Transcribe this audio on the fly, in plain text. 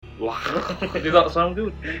Did that sound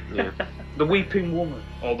good? Yeah. The Weeping Woman,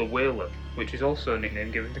 or the Wailer, which is also a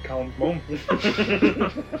nickname given to Callum's mum.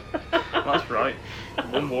 That's right.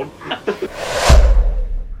 1-1.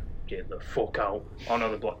 Get the fuck out. Oh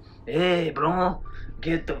no, the block. Hey, bro,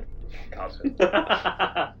 get the. Can't say.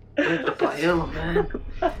 Get the paella, man.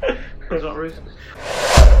 Is that racist?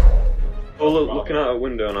 Oh look, looking out a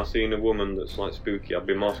window and I seen a woman that's like spooky, I'd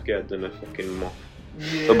be more scared than a fucking moth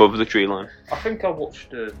above the tree line. I think I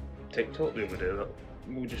watched a TikTok the other day that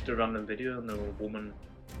was just a random video and there was a woman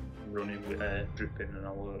running with hair dripping and I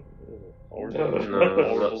was like, oh, horrible.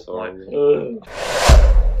 No, that's horrible.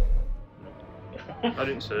 I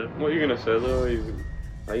didn't say it. What are you gonna say though?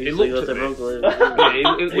 He looked at me.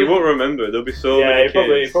 He won't remember. There'll be so many he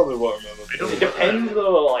kids. probably won't remember. It depends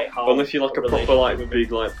though, like how. Unless you're like a proper like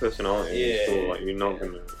big like personality, Yeah. so like you're not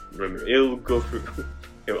gonna remember. He'll go through.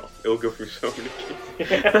 He'll go through so many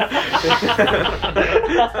kids.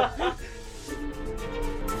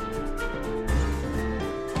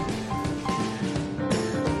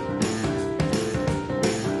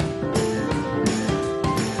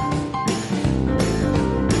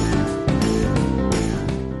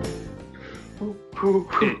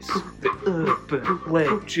 It's the Urban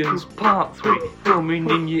Legends Part 3 coming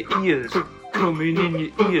in your ears. Coming in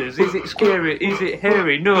your ears. Is it scary? Is it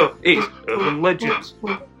hairy? No, it's Urban Legends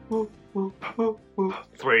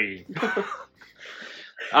 3.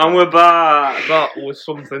 And we're back! That was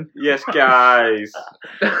something. Yes, guys!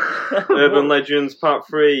 Urban Legends Part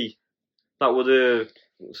 3. That was the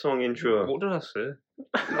song intro. What did I say?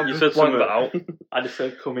 You said something out. I just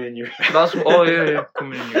said coming in your. That's what. Oh yeah,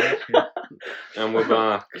 coming in your ears. Yeah. And we're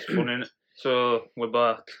back. It's fun, innit? So we're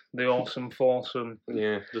back. The awesome foursome.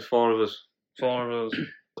 Yeah, there's 4 of us. 4 of us.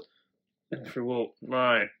 Through up.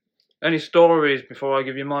 Right. Any stories before I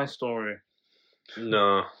give you my story?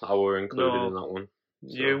 No, I were included No. in that one.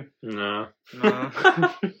 So. You? No. No.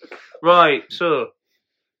 Right, so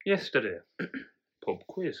yesterday, pub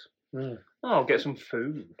quiz. Oh, get some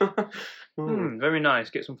food. Very nice,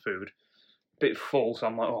 get some food. Bit full, so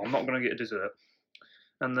I'm like, oh, I'm not going to get a dessert.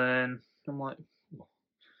 And then I'm like,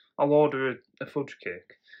 I'll order a fudge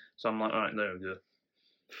cake. So I'm like, alright, there we go.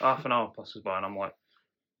 Half an hour passes by and I'm like,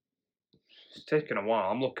 it's taking a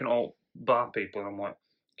while. I'm looking at all bar people and I'm like,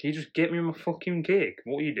 can you just get me my fucking cake?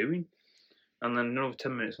 What are you doing? And then another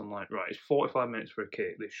 10 minutes, I'm like, right, it's 45 minutes for a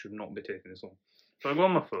cake. This should not be taking this long. So I go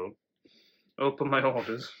on my phone, open my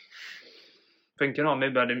orders, thinking, oh,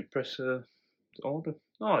 maybe I didn't press order.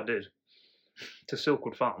 Oh, I did. To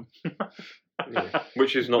Silkwood Farm. Yeah.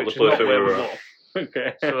 Which is not Which the place is not that we where were we at. were.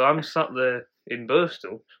 Okay. So I'm sat there in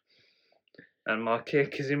Birstall, and my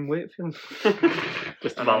cake is in Wakefield.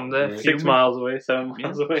 Just And about I'm there 6 fuming. miles away, 7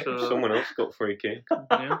 miles Yeah, away. so- Someone else got free cake.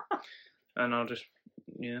 Yeah. And I just,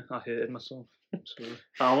 I hated myself. So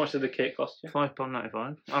How much did the cake cost you? £5.95.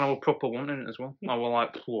 And I was proper wanting it as well. I was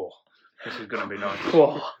like, whoa, this is going to be nice.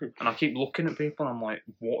 Whoa. And I keep looking at people and I'm like,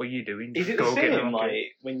 what are you doing? Is it Go the get me same, my like,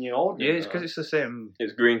 cake. when you order? Yeah, it's because it's the same.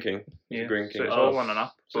 It's Green King. Yeah, Green so King. it's all on an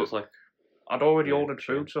app. So But it's like, I'd already Yeah, ordered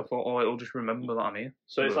sure. food, so I thought, oh, it'll just remember that I'm here.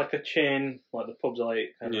 So it's But- like a chain, like the pubs are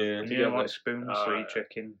like. Kind Yeah. Of Yeah, together. like spoons, so you Alright.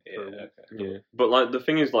 check in. Yeah, food. okay. yeah. But like the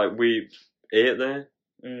thing is, like we ate there,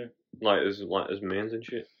 Mm. like as mains and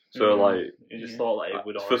shit. So like You just thought like it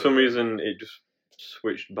would for order some it. reason it just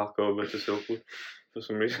switched back over to Silkwood. For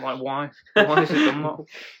some reason. Like, why? Why has it done that?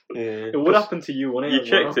 Yeah. It would happen to you, wouldn't it? You as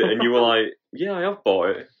checked well? it and you were like, yeah, I have bought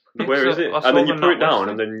it. Yeah, Where is so it? I saw And then you them put it that down, website.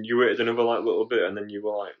 and then you waited another like little bit, and then you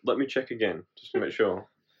were like, let me check again just to make sure.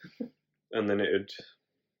 And then it had.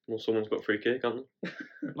 Well, someone's got free cake, haven't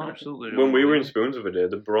Absolutely. they? When we were in Spoons the other day,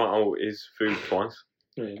 they brought out his food twice,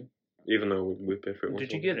 Yeah. even though we paid for it once.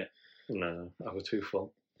 Did you get it? No, I was too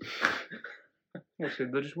full. Well, so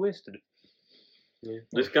they just wasted it. Yeah.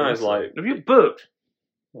 This guy's like, Have you burped?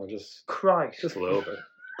 Well, just Christ. a little bit.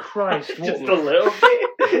 Christ. What Just the- a little bit.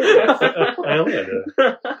 I only had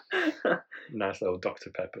a nice little Dr.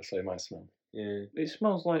 Pepper, so it might smell. yeah. It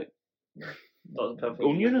smells like Dr. Pepper.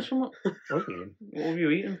 onion or something. Onion? What have you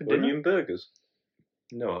eaten for dinner? Onion burgers.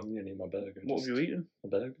 No, I'm gonna eat my burger. What have you eaten? A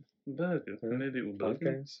burger. Burger. Maybe it was Five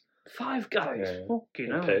burger. guys. Five Guys. Yeah.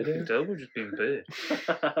 Fucking And hell. paid You it. can tell we're just being paid.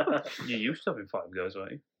 You used to having Five Guys,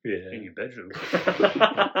 weren't you? In Yeah. your bedroom.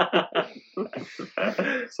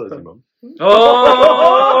 So is your mum.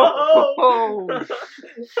 Oh!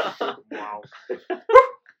 Wow.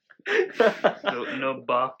 No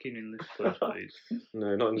barking in this place, please.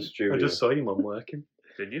 No, not in the studio. I just saw your mum working.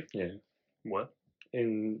 Did you? Yeah. What?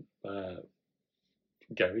 In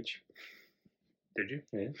garage. Did you?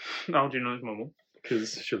 Yeah. How do you know it's my mum?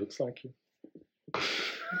 Because she looks like you.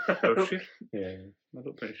 Does she? Yeah. I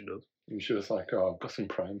don't think she does. And she was like, "Oh, I've got some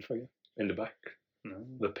prime for you in the back, No.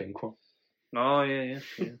 the pink one." Oh yeah.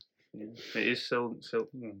 It is sold.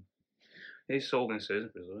 It is sold in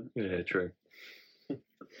Sainsbury's, isn't it? Yeah, true.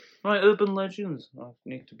 Right, urban legends. I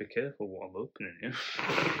need to be careful what I'm opening here.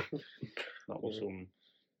 That was some.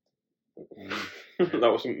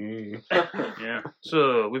 That was some. Yeah.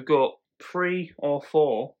 So we've got 3 or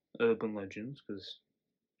 4 urban legends because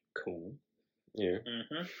cool. Yeah.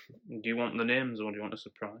 Do you want the names or do you want a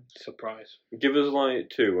surprise? Surprise. Give us like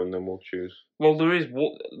 2 and then we'll choose. Well,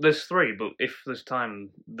 there's 3, but if there's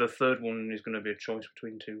time, the third one is going to be a choice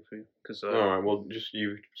between 2 for you. Because Alright, well, just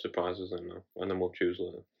you surprise us then now, and then we'll choose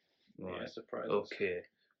later. right. Yeah, surprise. Okay.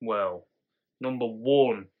 Well, number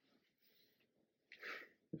 1.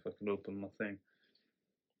 If I can open my thing.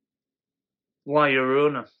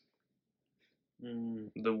 Llorona,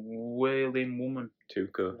 the wailing woman.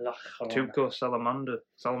 Tuco. Tuco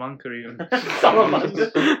Salamanca even.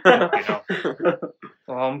 Salamander. You know.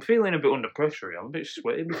 Oh, I'm feeling a bit under pressure here. I'm a bit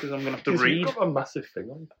sweaty because I'm going to have to read. You've got a massive thing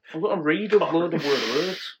on. I've got to read a load of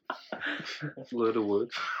words. Load of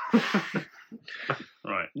words.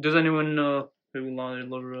 Right. Does anyone know who Lana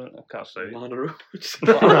Llorona? I can't say it. Lana Rhodes.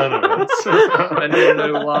 Anyone know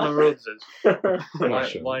who Lana Rhodes is? Not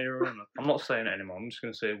sure. Llorona. I'm not saying it anymore. I'm just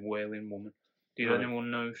going to say wailing woman. Does Right. anyone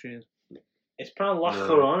know who she is? It's pronounced La No.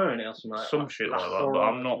 Llorona, isn't it, or something like Some that? shit La like that, but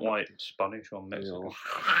I'm Llorona. not like Spanish or Mexican.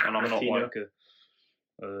 Yeah. And I'm not Latino. like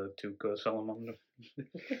a Tuco Salamander.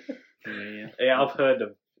 Yeah. Yeah, I've heard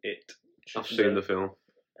of it. I've seen the film.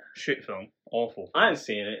 Shit film. Awful film. I ain't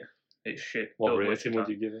seen it. It's shit. What Don't waste rating your would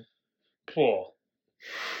you give it? time. Poor.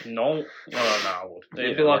 No. Oh, no, I would.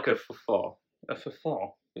 It'd be Yeah, like a for 4. for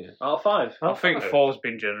 4. Out of 5. I think 4's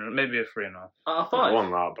been generous. Maybe a 3.5. Out of 5.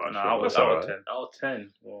 Wasn't that bad, No, I surely. was That's out of alright. 10. Out of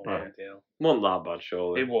 10. Oh, Right. yeah, deal. Wasn't that bad,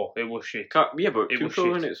 surely. It was shit. Yeah, but It was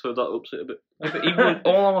Tuco in shit. it, so that ups it a bit. But even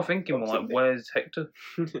all I was thinking was like, where's Hector?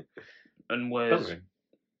 And where's Bellerin.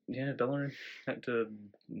 yeah, Bellerin? Hector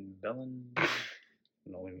Bellin?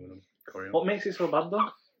 Not even with him. Carry on. What makes it so bad, though?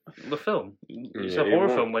 The film. It's Yeah, a it horror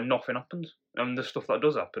won't- film where nothing happens, and the stuff that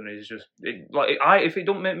does happen is just if it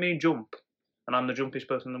don't make me jump, and I'm the jumpiest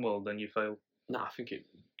person in the world, then you fail. Nah, I think it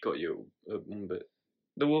got you a bit.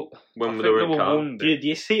 There were When I they think were there in were car. one Do bit.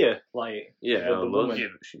 you see her? Like, Yeah, the loads. woman. Yeah,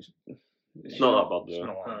 but she's. It's not that bad, It's though.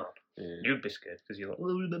 not that bad. Yeah. You'd be scared because you're like, oh,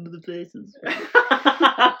 remember the faces.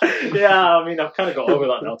 Yeah, I mean, I've kind of got over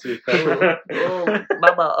that now, to be fair. Oh,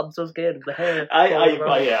 Mama, I'm so scared of the hair.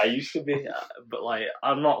 I used to be, but like,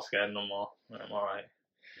 I'm not scared no more. I'm alright.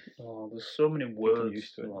 Oh, there's so many words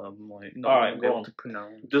used to it. that I'm like not Alright, gonna go be able on. to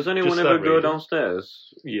pronounce. Does anyone Just ever that go reading.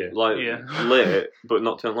 downstairs, Yeah. like, Yeah. late, but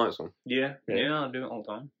not turn lights on? Yeah, Yeah. yeah, I do it all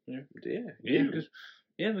the time. Yeah. Yeah, because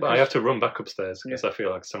But I have to run back upstairs because I feel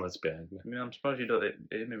like someone's behind me. I mean, I'm surprised you don't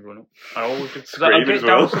hear me run up. I always do. 'Cause Scream I get as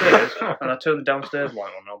well. downstairs and I turn the downstairs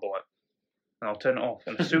light on and I'll be like, and I'll turn it off.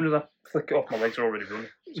 And as soon as I flick it off, my legs are already running.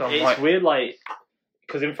 So I'm It's like, weird, like,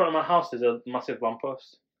 because in front of my house there's a massive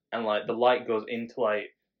lamppost, and like the light goes into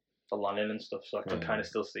like the landing and stuff, so I can kind of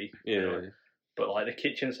still see. Yeah. you know. But like the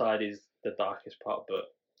kitchen side is the darkest part. But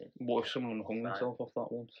what if someone hung themselves off that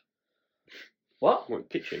once? what? What,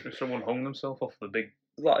 kitchen? If someone hung themselves off the big,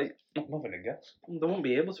 like, I'm having a guess. They won't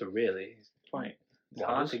be able to really. It's quite it's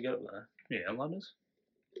hard Ladders? to get up there. Yeah, ladders.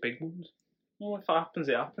 Big ones. Well, if it happens,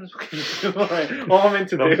 it happens. What can you do? Like, what am I meant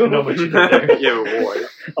to No- do? no much you can do. Yeah, but what?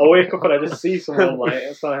 I wake up and I just see someone like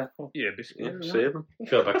it's like Yeah, be Yeah, scared. wouldn't save them.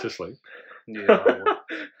 Go back to sleep. it? Yeah,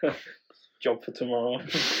 I would. job for tomorrow.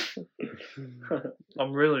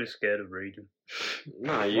 I'm really scared of reading.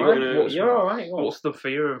 Nah, you're Right, gonna. well, you're alright. What's the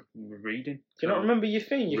fear of reading? Do you not remember your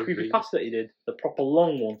thing, your Read. creepypasta that you did? The proper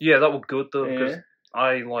long one? Yeah, that was good though, because Yeah.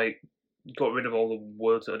 I like got rid of all the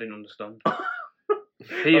words that I didn't understand.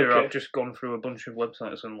 Here, Okay. I've just gone through a bunch of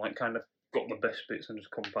websites and like kind of got the best bits and just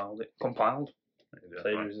compiled it. Compiled. There you go, right.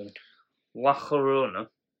 Plagiarism. La Llorona.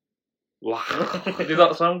 Did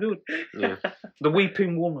that sound good? Yeah. The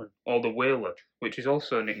Weeping Woman, or the Wailer, which is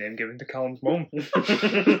also a nickname given to Callum's mum.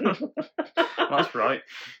 That's right.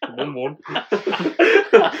 1-1.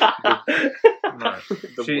 Right.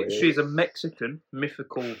 She's a Mexican,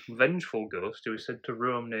 mythical, vengeful ghost who is said to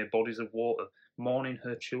roam near bodies of water, mourning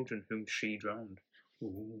her children whom she drowned.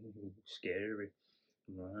 Ooh, scary.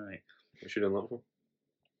 Right. What's she done that for?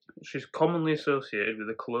 She's commonly associated with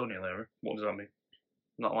the colonial era. What does that mean?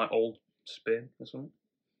 Not like old Spain or something?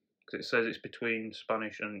 Because it says it's between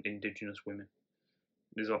Spanish and indigenous women.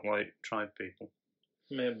 Is that like tribe people?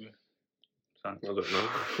 Maybe. I don't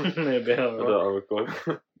know. Maybe. I don't have a clue.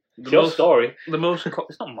 It's your story. The most.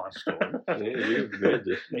 It's not my story. Yeah, you made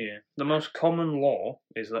this. Yeah. The most common law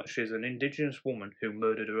is that she's an indigenous woman who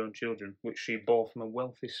murdered her own children, which she bore from a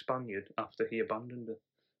wealthy Spaniard after he abandoned her.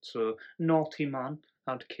 So, naughty man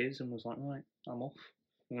had kids and was like, right, I'm off.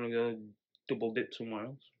 I'm going to go double dip somewhere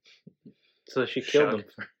else. So she killed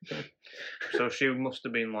them. So she must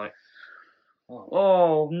have been like,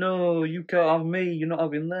 oh, no, you can't have me, you're not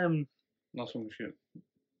having them. That's some shit.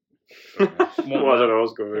 Well, I don't know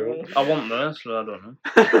what's going on. I want this, so I don't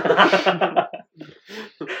know.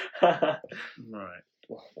 Right.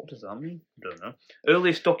 What does that mean? I don't know.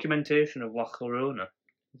 Earliest documentation of La Llorona.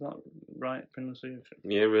 Is that right pronunciation?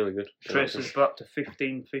 Yeah, really good. Traces back to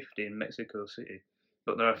 1550 in Mexico City.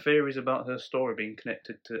 But there are theories about her story being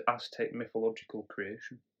connected to Aztec mythological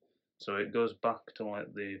creation. So it goes back to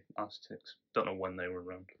like the Aztecs. Don't know when they were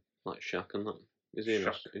around. Like Shaq and that. Is he?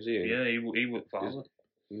 Shaq. Is he? Yeah, he was father.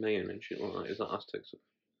 Mayan and shit like that. Is that Aztecs?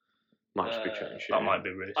 Might just be chatting shit. That might be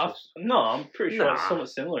racist. No, I'm pretty sure it's Nah. something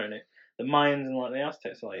similar in it. The Mayans and like the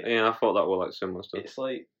Aztecs, like Yeah, I thought that were like similar stuff. it's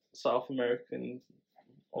like South American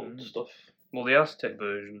old stuff. Well, the Aztec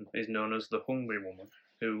version is known as the Hungry Woman,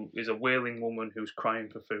 who is a wailing woman who's crying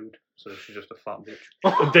for food. So she's just a fat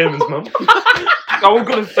bitch. Damon's mum. I was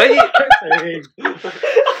gonna say it.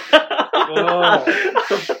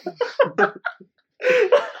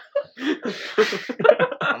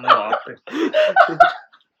 I'm not happy.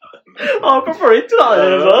 Oh, I prefer into that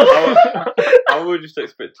as well. I was just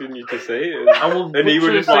expecting you to say it. I was And he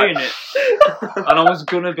was just like- saying it, and I was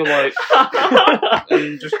gonna be like,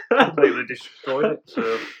 and just completely destroyed it.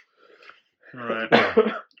 So, right. What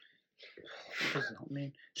does that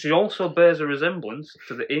mean? She also bears a resemblance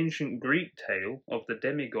to the ancient Greek tale of the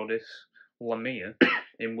demigoddess Lamia,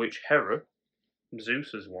 in which Hera,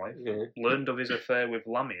 Zeus's wife, Yeah. learned of his affair with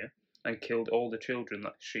Lamia and killed all the children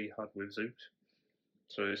that she had with Zeus.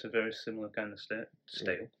 So it's a very similar kind of tale.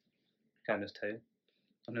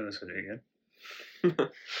 I nearly said it again.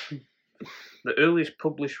 The earliest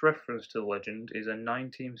published reference to the legend is a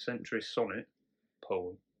 19th century sonnet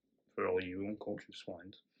poem, for all you uncultured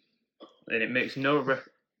swines. And it makes no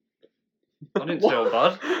I didn't say all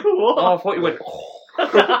bad. What? Oh, I thought you went,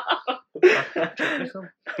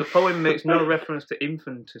 The poem makes no reference to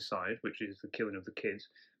infanticide, which is the killing of the kids,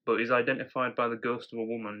 but is identified by the ghost of a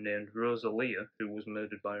woman named Rosalia, who was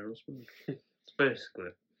murdered by her husband. So basically,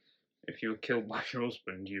 if you were killed by your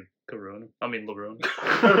husband, you Llorona.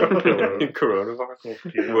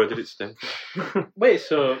 Coronavirus. Where did it stem from? Wait,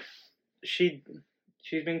 so she's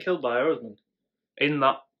been killed by her husband? In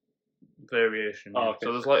that variation. Oh, Yeah. okay.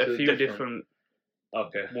 So there's like So a few different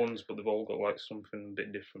Okay. ones, but they've all got like something a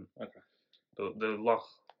bit different. Okay. But the La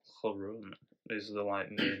Llorona is the like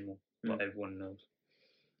main one that everyone knows.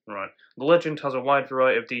 Right. The legend has a wide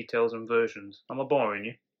variety of details and versions. Am I boring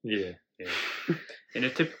you? Yeah. Yeah. In a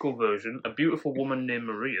typical version, a beautiful woman named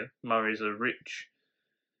Maria marries a rich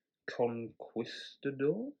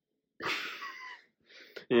conquistador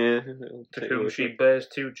Yeah. to whom she bears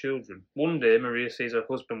 2 children. One day, Maria sees her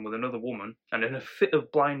husband with another woman, and in a fit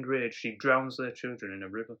of blind rage, she drowns their children in a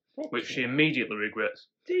river, which she immediately regrets.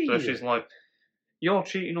 So she's like, "You're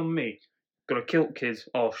cheating on me. Gonna kill kids.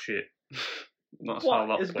 Oh shit." That's how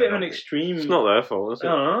that It's a played bit of an out. extreme. It's not their fault, is I it?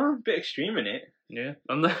 don't know, a bit extreme in it. Yeah,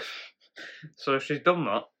 and then so she's done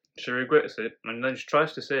that. She regrets it, and then she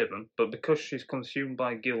tries to save them, but because she's consumed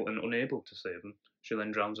by guilt and unable to save them, she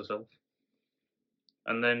then drowns herself.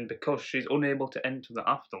 And then because she's unable to enter the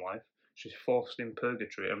afterlife, she's forced in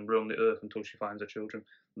purgatory and roam the earth until she finds her children.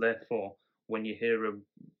 Therefore, when you hear her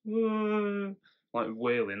like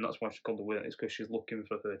wailing, that's why she's called the wailing. It's because she's looking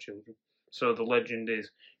for her children. So the legend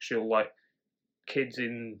is she'll like kids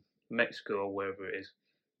in Mexico or wherever it is.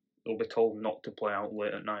 They'll be told not to play out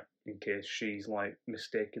late at night in case she's like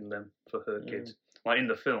mistaking them for her kids. Like in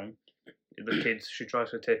the film, the kids she tries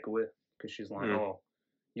to take away because she's like, "Oh,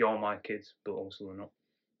 you're my kids," but obviously they're not,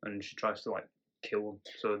 and she tries to like kill them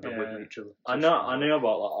so they're with each other. I know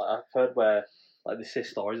about that. Like, I've heard where like they say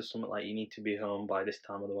stories or something like you need to be home by this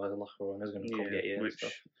time, otherwise the La Llorona's going to come get you. And Which,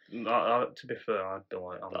 stuff. to be fair, I'd be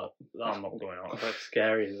like, I'm not going out. That's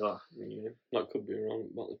scary as that. Yeah. That could be wrong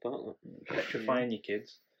about the part. Petrifying your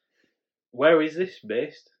kids. Where is this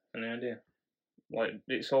based? Any idea? Like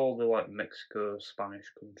it's all the like Mexico, Spanish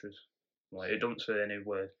countries. Like it don't say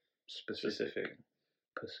anywhere specific.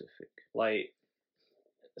 Pacific. Like,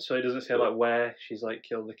 so it doesn't say like where she's like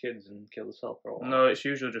killed the kids and killed herself or what? No, it's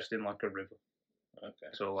usually just in like a river.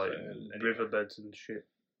 Okay. So like riverbeds and shit.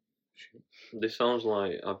 This sounds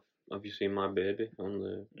like have you seen My Baby on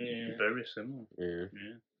the? Yeah. Very similar. Yeah.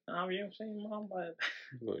 Yeah. Have you seen my baby?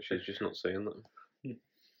 But she's just not saying that.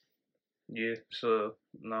 Yeah, so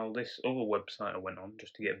now this other website I went on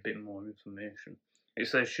just to get a bit more information. It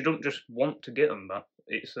says she doesn't just want to get them back.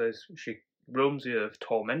 It says she roams the earth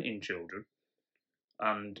tormenting children,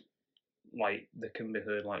 and like they can be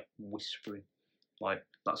heard like whispering, like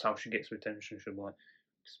that's how she gets her attention. She'll be like,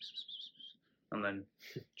 and then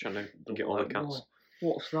Trying to they'll get be all the like, cats.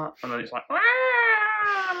 What's that? And then it's like,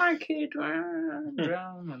 ah, my kid, drown,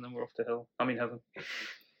 and then we're off to hell. I mean heaven.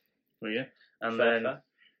 So yeah, and Fair, then.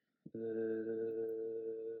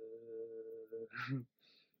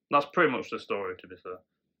 That's pretty much the story, to be fair.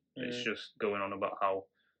 It's just going on about how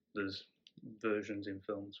there's versions in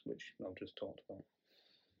films, which I've just talked about.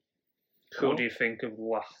 Cool. What do you think of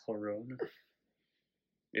La Llorona?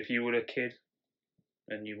 If you were a kid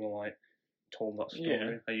and you were like told that story,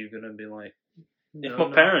 Yeah. are you gonna be like? If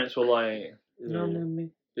my parents were like, No, me.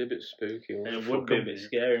 Be a bit spooky. and it would be a bit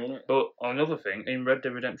scary, wouldn't it? But another thing, in Red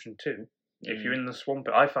Dead Redemption 2, if you're in the swamp,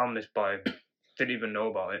 I found this didn't even know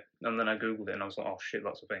about it, and then I googled it and I was like, oh shit,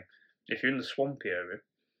 that's a thing. If you're in the swampy area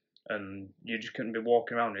and you just couldn't be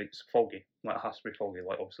walking around, it's foggy, like it has to be foggy,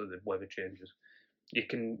 like obviously the weather changes.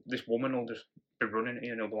 This woman will just be running at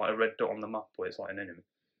you and it'll be like a red dot on the map where it's like an enemy,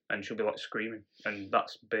 and she'll be like screaming, and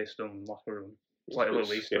that's based on La Llorona. It's like a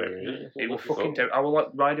little Easter egg. It will fucking I was like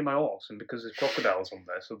riding my horse, and because there's crocodiles on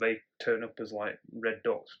there, so they turn up as like red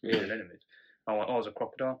dots being enemies. I'm like, oh, there's a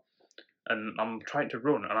crocodile. And I'm trying to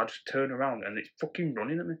run, and I just turn around, and it's fucking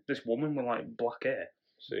running at me. This woman with like black hair,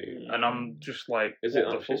 See, and I'm just like, is it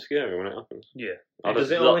what the actually fuck? scary when it happens? Yeah,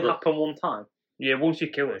 Does it only happen one time? yeah. Once you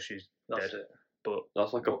kill her, she's That's dead. it. But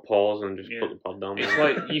That's like a pause and just Yeah. put the pad down. it's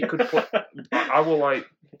like you could put. I was like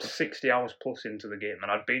 60 hours plus into the game,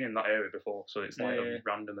 and I'd been in that area before, so it's like Yeah. a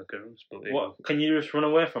random occurrence. But What? Can you just run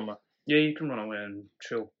away from her? yeah, you can run away, and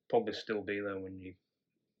she'll probably still be there when you.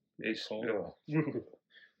 It's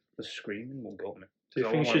the screaming will got me. Do you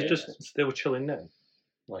So think I'm she's like, just still chilling now?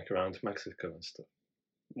 Like around Mexico and stuff?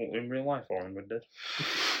 what, in real life or in Red Dead?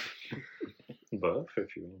 Both,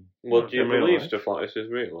 if you want. Well, do you In real believe life? stuff like this is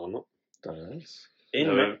real or not? Nice.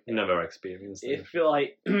 In Never experienced it. I feel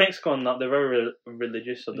like Mexico and that they're very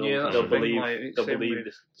religious, so they'll, Yeah, that's they'll the thing, believe like, it's they'll same believe with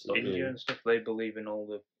this stuff. India and stuff, they believe in all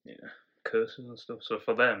the curses and stuff. So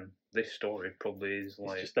for them, this story probably is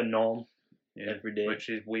like It's just the norm, yeah, every day. which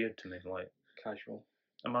is weird to me. Like, Casual.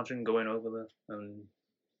 imagine going over there and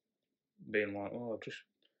being like, "Oh, I've just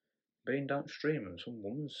been downstream and some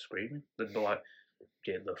woman's screaming." They'd be like,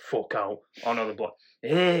 "Get the fuck out!" Oh no, they'd be like,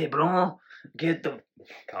 "Hey, bro, get the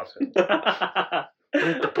can't say it.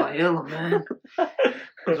 Get the paella, man."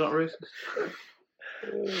 Is that racist?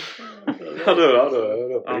 I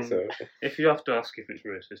don't think so. If you have to ask if it's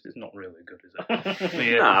racist, it's not really good, is it? But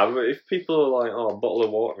yeah, Nah, but if people are like, oh, a bottle of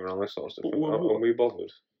water and all this sort of stuff, are we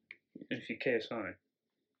bothered? if you KSI.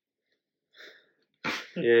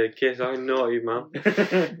 Yeah, kiss, I know you, man.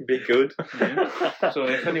 Be good. Yeah. So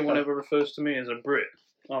if anyone ever refers to me as a Brit,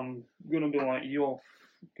 I'm gonna be like, you're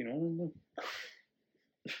fucking awful.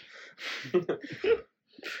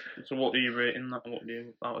 So what are you rating that? What do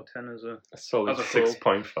you out of 10 as a Solid as a whole?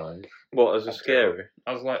 6.5. What, as a scary?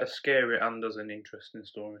 as like a scary and as an interesting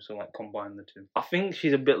story? So like combine the two. I think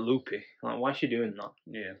she's a bit loopy. Like, why is she doing that?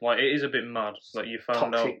 Yeah, like it is a bit mad. Like you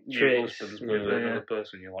found out Toxic your traits. husband's with Yeah. another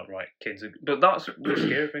person. You're like, right, kids. But that's the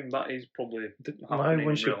scary thing. That is probably Why happening in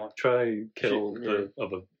wouldn't she real life. try kill the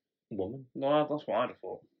other woman? No, that's what I'd have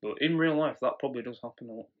thought. But in real life, that probably does happen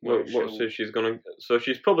a lot. What, so she's gonna. So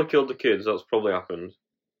she's probably killed the kids, that's probably happened.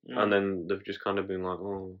 Mm. And then they've just kind of been like,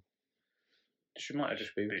 oh. She might have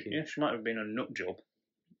just been, Spooky. yeah, she might have been a nut job,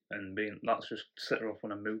 and that's just set her off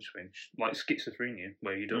on a mood swing, like schizophrenia,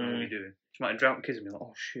 where you don't know what you're doing. She might have drowned kids and be like,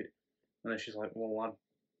 oh shit, and then she's like, well,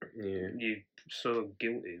 Yeah. you're so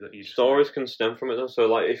guilty that you. Stories can stem from it though. So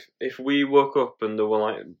like if we woke up and there were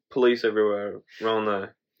like police everywhere around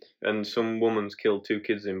there and some woman's killed 2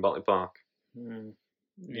 kids in Batley Park,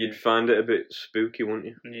 you'd find it a bit spooky, wouldn't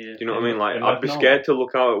you? Yeah. Do you know what I mean? Like And I'd be no. scared to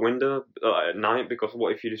look out a window at night because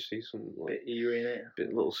what if you just see some like, Bit eerie, innit?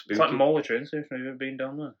 bit little spooky? It's like Morley train station. Have you ever been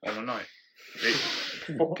down there on a night? It's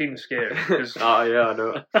fucking scary because Ah yeah,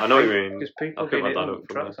 I know what you mean. people I pick have my been dad on up from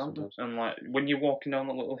tracks, there haven't they? sometimes. And like when you're walking down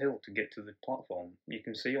that little hill to get to the platform, you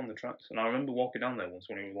can see on the tracks. And I remember walking down there once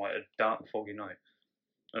when it was like a dark, foggy night,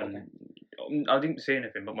 and I didn't see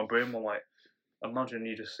anything, but my brain was like, imagine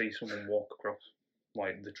you just see someone walk across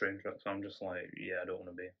like the train tracks. I'm just like, yeah, I don't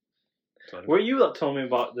want to be. So I just- Were you that told me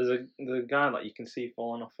about the guy that you can see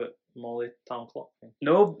falling off at Morley Town Clock thing?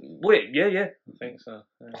 No, wait, yeah. I think so.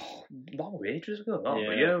 Yeah. Oh, that was ages ago. That, but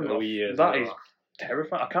Yeah, yeah, a couple years that ago. is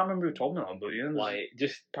terrifying. I can't remember who told me that, but yeah, there's- Like,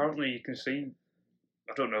 just apparently you can see.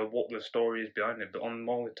 I don't know what the story is behind it, but on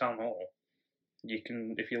Morley Town Hall, you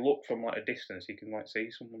can, if you look from like a distance, you can like see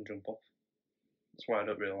someone jump off. That's why I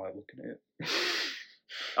don't really like looking at it.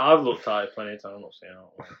 I've looked at it plenty of times. I'm not saying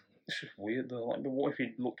that. It's just weird though. Like, but what if you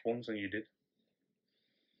looked once and you did?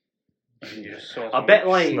 And you just saw I bet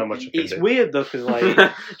like It's not much you can it's do. weird though because like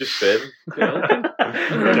Just fade.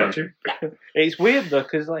 it's weird though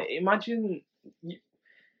because like imagine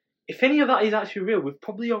if any of that is actually real, we've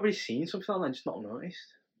probably already seen something like that and just not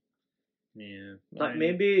noticed. Yeah. Like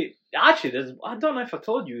maybe actually there's I don't know if I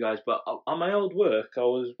told you guys, but at my old work I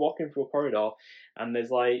was walking through a corridor and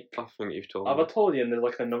there's like I think you've told have me. I told you and there's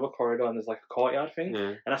like another corridor and there's like a courtyard thing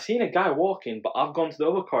Yeah. and I seen a guy walking but I've gone to the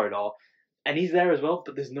other corridor and he's there as well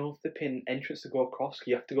but there's no flipping entrance to go across.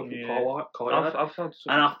 You have to go through Yeah. courtyard. I've had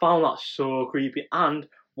some. And I found that so creepy. And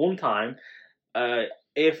one time,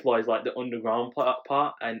 Airfly is like the underground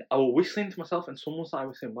part, and I was whistling to myself, and someone started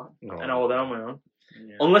whistling back, and I was there on my own.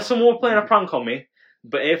 Yeah. Unless someone was playing a prank on me,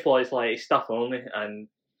 but Airfly is like staff only, and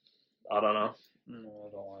I don't know. No,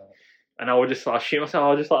 I don't like that. And I would just like shoot myself. I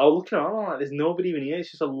was just like, I was looking around, like, there's nobody even here.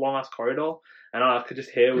 It's just a long ass corridor, and I could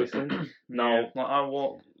just hear whistling. No, like I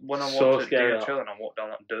walk when I So walked at scary, DHL and I walked down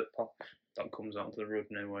that dirt path that comes out to the road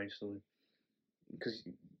near where I used to live. Because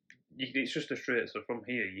it's just a straight, so from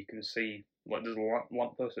here you can see like there's a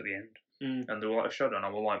lamppost at the end, and there was like a shadow, and I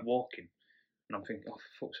was like walking, and I'm thinking, oh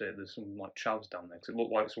for fuck's sake, there's some like chavs down there, because it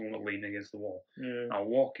looked like someone was leaning against the wall. And I was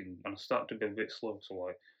walking, and I started to be a bit slow, so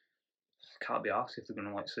like I can't be arsed if they're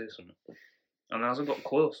gonna like say something. And as I got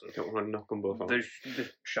closer, You don't want to knock them both out. the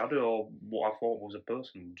shadow or what I thought was a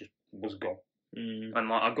person just was gone. And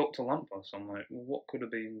like I got to lamppost, I'm like, well, what could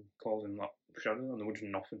have been causing that shadow? And there was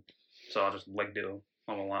nothing. So I just legged it up.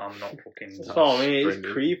 I'm like, I'm not fucking. That's what I mean. It's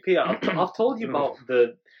Brilliant. creepy. I've told you about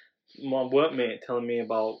my workmate telling me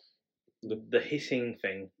about the hissing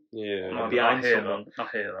thing. Yeah. I behind hate someone. that. I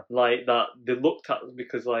hate that. Like that they looked at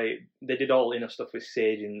because like they did all stuff with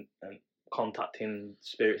sage and contacting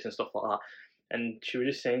spirits and stuff like that. And she was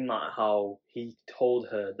just saying like how he told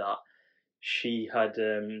her that she had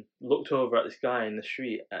looked over at this guy in the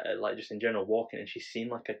street, like just in general walking, and she's seen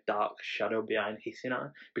like a dark shadow behind hissing at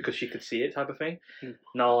her because she could see it, type of thing.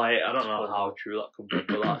 Now, like I don't know how true that could be,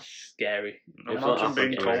 but that's scary. Imagine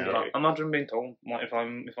being told scary. that. Imagine being told like if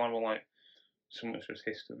I were like someone's just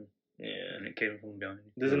hissed at me Yeah. and it came from behind.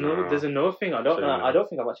 There's No. another thing. I don't know. Same. I don't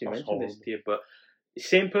think I've actually That's mentioned this horrible. to you, but the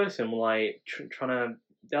same person were like trying to.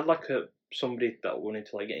 They had like somebody that wanted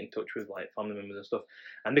to like get in touch with like family members and stuff,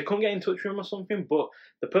 and they couldn't get in touch with him or something. But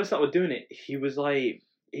the person that was doing it, he was like,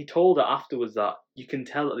 he told her afterwards that you can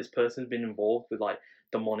tell that this person's been involved with like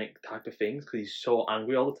demonic type of things because he's so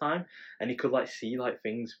angry all the time, and he could like see like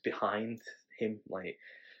things behind him, like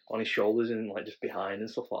on his shoulders and like just behind and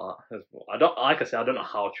stuff like that. I don't know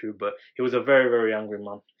how true, but he was a very, very angry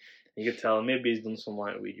man. You could tell maybe he's done some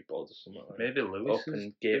like Ouija boards or something like Maybe Lewis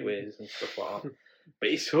open gateways and stuff like that. But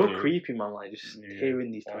it's so Yeah. creepy, man. Like just Yeah.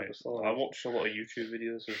 hearing these type Like, of stories. I watch a lot of YouTube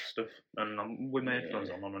videos of stuff, and I'm with my headphones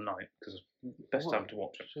on a night because best time to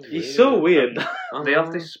watch it. It's so weird. They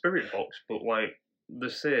have this spirit box, but like they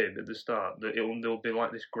say at the start that there'll be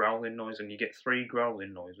like this growling noise, and you get 3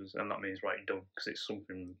 growling noises, and that means right done because it's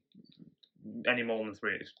something. Any more than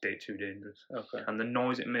 3, it's too dangerous. Okay. And the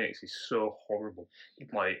noise it makes is so horrible.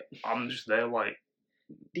 Like I'm just there, like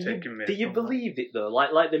Do taking me. you believe it though?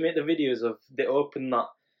 Like they make the videos of they open that.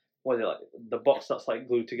 What is it like? The box that's like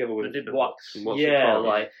glued together with They did the wax. what's it Yeah, called?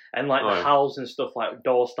 like and like Oh, the yeah. howls and stuff. Like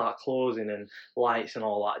doors start closing and lights and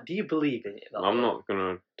all that. Do you believe in it? I'm not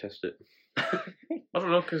gonna test it. I don't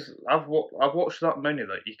know because I've watched that many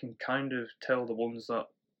that you can kind of tell the ones that.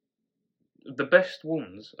 The best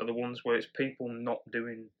ones are the ones where it's people not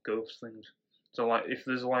doing ghost things. So like if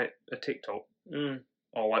there's like a TikTok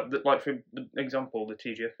or like for example the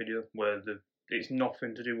TGF video where it's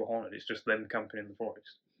nothing to do with haunted, it's just them camping in the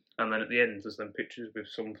forest, and then at the end there's them pictures with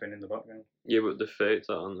something in the background. Yeah, but the fates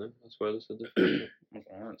that, aren't they? That's why they said the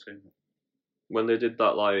I haven't seen it. when they did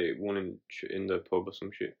that like one in the pub or some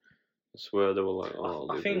shit. I swear they were like, oh,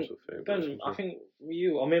 I these think, ones are fake or Ben, something. I think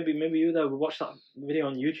you, or maybe you there, we watched that video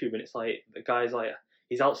on YouTube and it's like, the guy's like,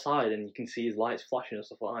 he's outside and you can see his lights flashing and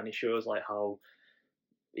stuff like that, and he shows like how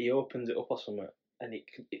he opens it up or something and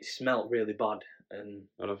it smelled really bad, and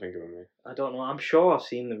I don't think it was me. I don't know, I'm sure I've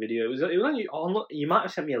seen the video. It was on, you might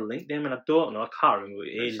have sent me a link, Damon, I don't know, I can't remember it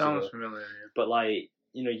It ages sounds ago. familiar. Yeah. But like,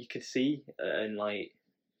 you know, you could see and like,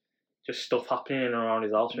 just stuff happening around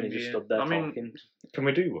his house when he just Yeah. stood there I mean, talking. Can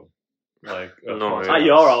we do one? Like No, haunted yeah. At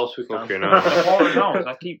your house we can. Fucking The hell. haunted house,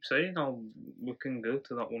 I keep saying, we can go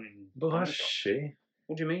to that one in. But that's shit.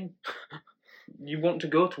 What do you mean? You want to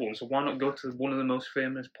go to one, so why not go to one of the most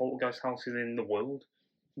famous poltergeist houses in the world?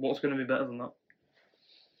 What's going to be better than that?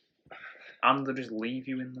 And they just leave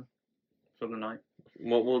you in there for the night.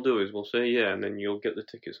 What we'll do is we'll say yeah, and then you'll get the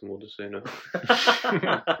tickets, and we'll just say no.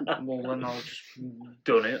 Well, then I'll just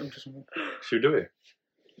done it. Should we do it?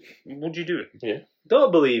 Would you do it? Yeah.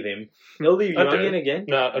 Don't believe him. He'll leave you I'll do hanging it. again.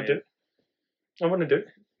 No, I'll do it. I want to do it.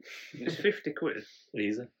 It's 50 quid.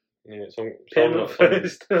 Easy. Yeah, so Payment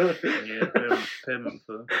first. Yeah, payment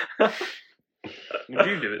first. Would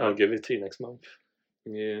you do it? I'll give it to you next month.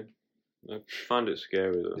 Yeah, I find it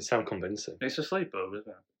scary though. You sound convincing. It's a sleepover, isn't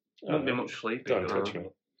it? Won't be much sleeping. Don't though. touch me.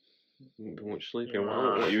 Won't be much sleeping.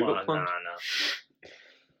 What you got planned?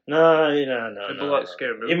 No. People like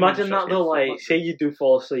scary movies. Imagine just that get though, full like, of say you do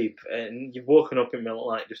fall asleep and you've woken up in the middle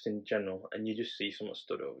of the night just in general and you just see someone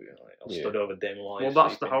stood over you, like, or Yeah. stood over them while Well, you're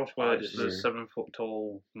that's the sleeping. house where I it's just- the 7 foot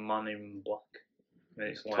tall man in black. And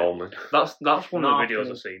it's like, Tall man. That's one of the Nothing. videos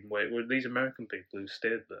I've seen where these American people who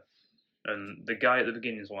stayed there, and the guy at the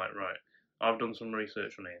beginning is like, right, I've done some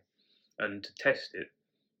research on here, and to test it,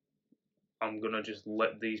 I'm gonna just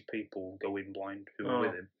let these people go in blind who are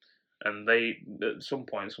with him, and they at some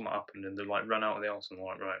point something happened and they like ran out of the house and they're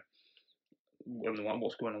like, right, and they're like,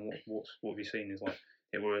 what's going on? What have you seen? Is like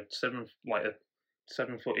it were a 7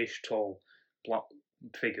 foot ish tall black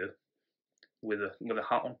figure with a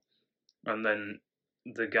hat on, and then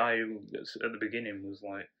the guy who at the beginning was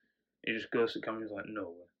like, he just goes to the camera, he's like, no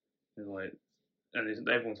way. He's like, and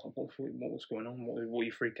everyone's like, what's going on? What are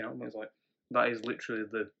you freaking out about? He's like, that is literally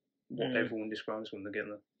what everyone describes when they get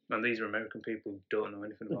there. And these are American people who don't know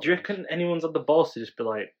anything about Do you it. reckon anyone's had the balls to just be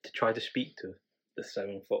like, to try to speak to the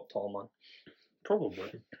 7 foot tall man? Probably.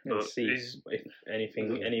 And But see if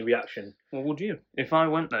anything, any reaction. well, would you? If I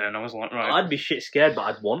went there and I was like, right, I'd be shit scared, but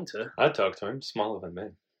I'd want to. I'd talk to him. Smaller than me.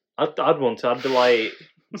 I'd want to. I'd be like,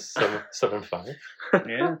 7'5".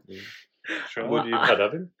 yeah, sure. Would you? I'd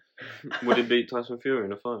have him. Would he beat Tyson Fury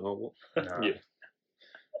in a fight or what? No, Yeah.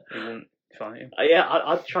 you wouldn't fight him. yeah,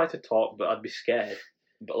 I'd try to talk, but I'd be scared.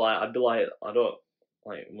 But like, I'd be like, I don't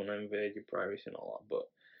like when I invade your privacy and all that.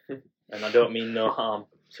 But and I don't mean no harm,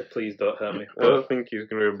 so please don't hurt me. I don't think he's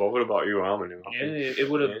going to be bothered about you harming him. I Yeah, think. it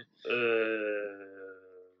would have.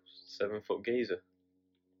 7 foot geezer.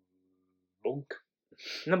 Monk.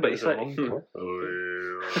 No, but it's He's a like, monk.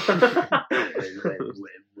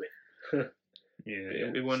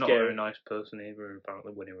 Yeah, he was not a Scary. very nice person either,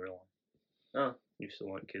 apparently, when he was alive. Oh. Used to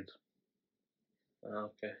like kids.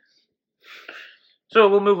 okay. So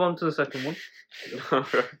we'll move on to the second one.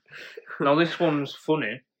 Now this one's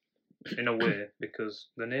funny, in a way, because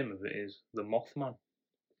the name of it is The Mothman.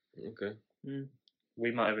 Okay.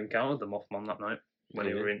 We might have encountered the Mothman that night when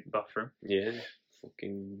we Yeah. were in the bathroom. Yeah.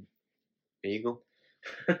 Fucking eagle.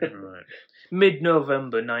 Right.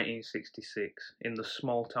 Mid-November 1966, in the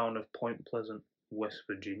small town of Point Pleasant, West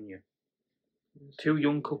Virginia. Two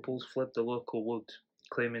young couples fled the local woods,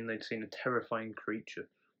 claiming they'd seen a terrifying creature.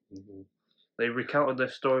 They recounted their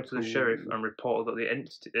story to the sheriff and reported that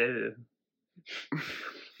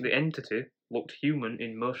the entity looked human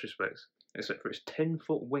in most respects, except for its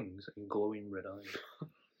 10-foot wings and glowing red eyes.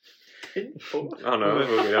 I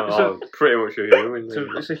know. Pretty much a human. So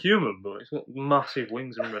it's a human, but it's got massive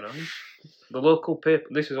wings and red eyes. The local paper,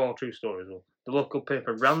 this is all true story as well. The local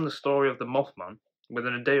paper ran the story of the Mothman.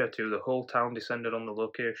 Within a day or two, the whole town descended on the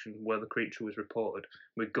location where the creature was reported,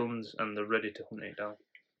 with guns and they're ready to hunt it down.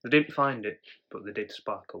 They didn't find it, but they did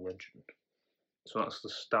spark a legend. So that's the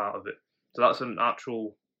start of it. So that's an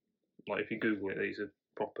actual, like if you Google it, it's a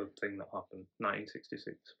proper thing that happened,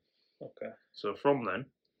 1966. Okay. So from then,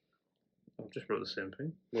 I've just wrote the same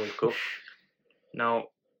thing. Woke up. Now,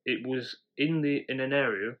 it was in an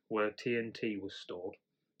area where TNT was stored,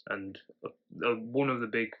 and one of the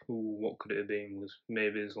big, what could it have been, was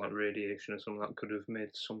maybe there's like radiation or something that could have made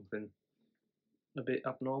something a bit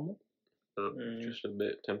abnormal. Just a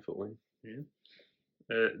bit 10-foot wing.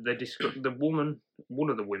 They described the woman, one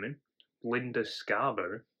of the women, Linda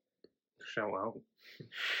Scarborough, shout out,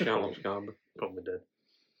 Shout out Scarborough. probably dead,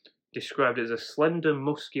 described as a slender,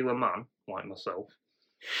 muscular man, like myself,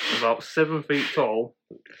 about 7 feet tall,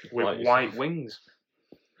 with Like white yourself. wings,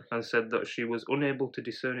 and said that she was unable to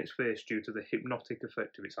discern its face due to the hypnotic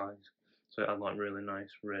effect of its eyes. So it had like really nice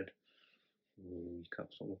red. You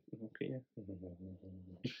can't stop looking at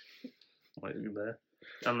you. Like there.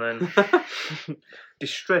 And then,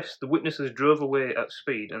 distressed, the witnesses drove away at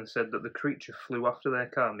speed and said that the creature flew after their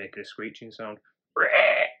car, making a screeching sound.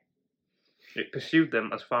 It pursued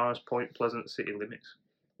them as far as Point Pleasant city limits.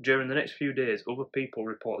 During the next few days, other people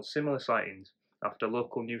reported similar sightings after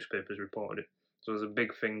local newspapers reported it. So there's a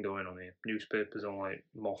big thing going on here. Newspapers are like,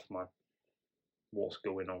 Mothman. What's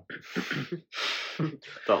going on?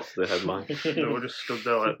 That's the headline. They were just stood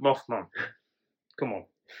there like, Mothman. Come on.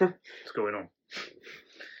 What's going on?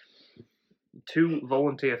 2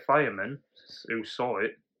 volunteer firemen who saw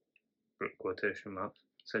it, quotation marks,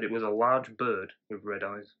 said it was a large bird with red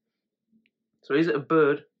eyes. So is it a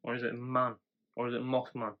bird, or is it a man, or is it a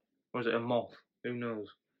mothman, or is it a moth? Who knows?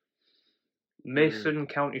 Mason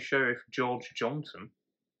County Sheriff George Johnson,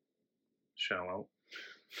 shout out,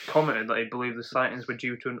 commented that he believed the sightings were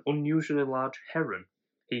due to an unusually large heron.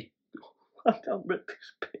 I can't read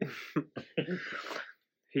this bit.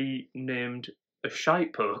 He named a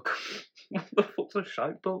shite poke. What the fuck's a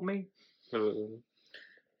shite poke mean?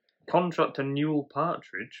 Contractor Newell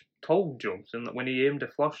Partridge told Johnson that when he aimed a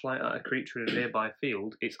flashlight at a creature in a nearby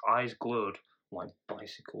field, its eyes glowed like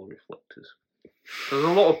bicycle reflectors. There's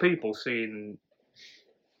a lot of people seeing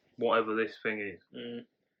whatever this thing is.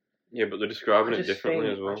 Yeah, but they're describing it differently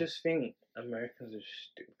as well. I just think Americans are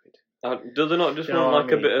stupid. Do they not just want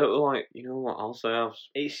like a bit of like, you know what, I'll say I've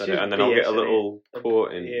said it, and then I'll get a little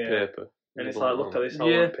quote in paper. And it's like, look at this.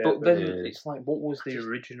 Yeah, but then it's like, what was the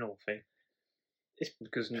original thing? It's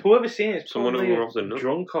because whoever's seen it's someone who was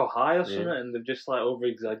drunk or high or something, and they've just like over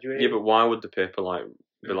exaggerated. Yeah, but why would the paper like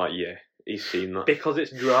be like, yeah, he's seen that? Because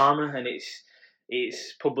it's drama and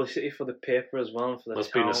it's publicity for the paper as well and for the It's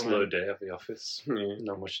been a slow day at the office.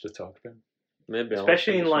 Not much to talk about. Maybe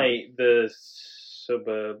especially in like the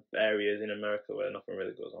suburb areas in America where nothing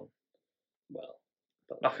really goes on. Well,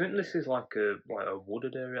 I think this is like a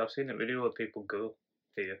wooded area. I've seen a video where people go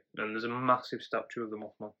here, and there's a massive statue of the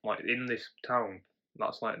Mothman, like in this town.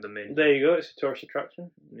 That's like the main. There you go. It's a tourist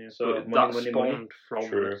attraction. Yeah, so that spawned from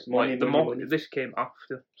this. Like money. This came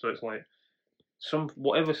after, so it's like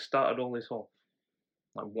whatever started all this off.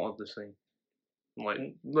 Like, what have they seen?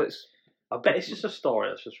 Like, I bet it's just a story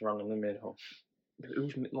that's just randomly made up.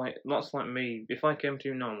 Who's like? That's like me. If I came to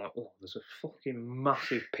you now, I'm like, oh, there's a fucking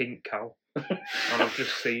massive pink cow, and I've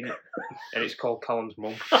just seen it, and it's called Callum's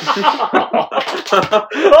mum.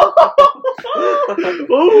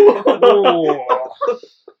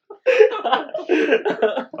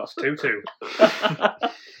 That's 2-2.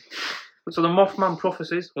 So the Mothman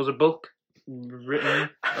Prophecies was a book written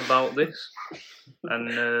about this, and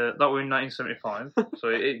that were in 1975. So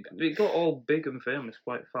it got all big and famous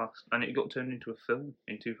quite fast, and it got turned into a film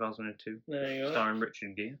in 2002. There you go. Starring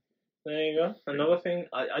Richard Gere. There you go. Another thing,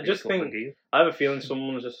 I just think I have a feeling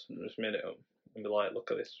someone's just made it up and be like,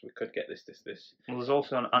 look at this, we could get this. Well, there's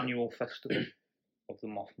also an annual festival of the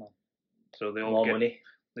Mothman, so they all more get money.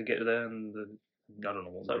 They get there and I don't know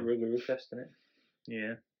what. It's like Rougarou Fest, isn't it?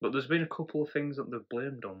 Yeah, but there's been a couple of things that they've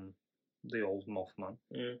blamed on the old Mothman.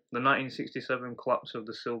 Mm. The 1967 collapse of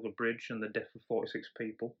the Silver Bridge and the death of 46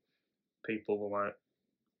 people. People were like,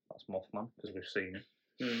 that's Mothman, because we've seen it.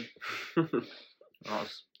 Mm.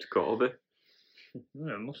 It's gotta be.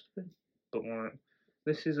 Yeah, it must have been. But like,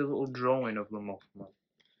 this is a little drawing of the Mothman.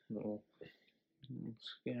 Little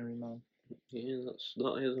scary man. Yeah,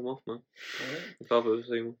 that is a Mothman. Yeah. If I've ever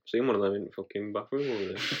seen one of them in the fucking bathroom over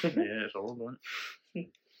there. Yeah, it's all done.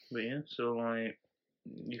 But yeah, so like,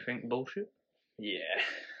 you think bullshit? Yeah,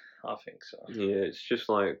 I think so. Yeah, it's just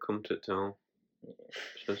like, come to town,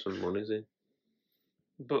 spend some money, see.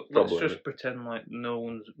 But let's just pretend like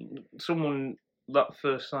someone, that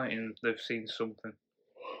first sighting, they've seen something.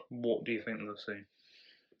 What do you think they've seen?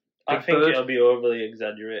 I think it'll be overly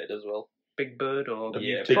exaggerated as well. Big bird or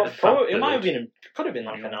it might have been. Could have been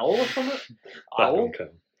like an owl or something. Owl.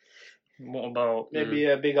 What about maybe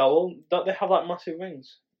a big owl? Don't they have like massive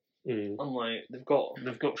wings? Mm. I'm like, they've got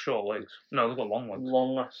short legs. No, they've got long legs.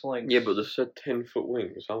 Long ass legs. Yeah, but they said 10-foot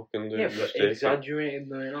wings. How can they? Yeah, but exaggerated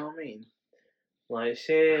though. You know what I mean? Like,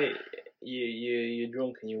 say you're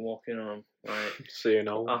drunk and you're walking on, right? See an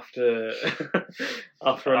owl after a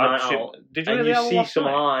night out. Did you and really you see some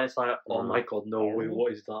eye? and it's like, oh my god, no way,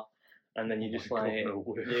 what is that? And then you just like,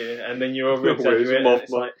 yeah, and then you're over exaggerating.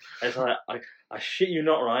 It's like I shit you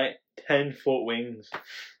not, right? 10-foot wings.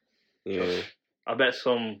 Yeah. I bet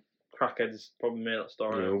some crackheads probably made that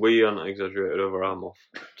story. Yeah, we aren't exaggerated over our moth.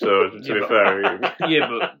 So to be fair, yeah,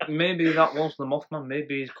 but maybe that was the Mothman.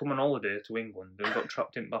 Maybe he's come on holiday to England and got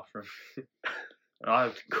trapped in the bathroom.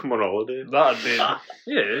 I've come on holiday. That'd be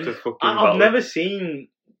yeah. I've never seen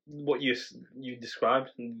what you described,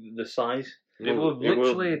 the size. It was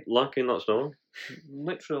literally like in that story.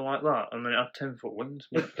 Literally like that, and then it had 10-foot wings,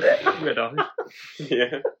 red eyes.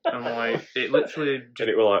 Yeah. And like it literally. And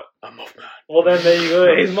it was like, I'm Mothman. Well then there you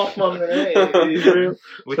go. He's Mothman. He's real.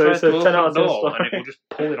 We tried to open the door, and it was just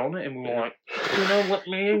pulling on it, and we were like, you know, let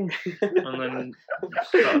me in. And then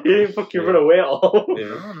he didn't fucking run away at all. Yeah.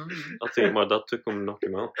 No. I think my dad took him and knocked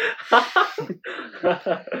him out. Yeah.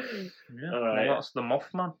 All right. Well, that's the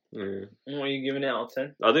Mothman. Yeah. What are you giving it out of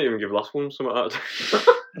 10? I didn't even give last one some smart.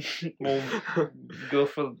 Well, go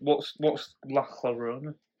for what's La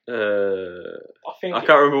Llorona? I think I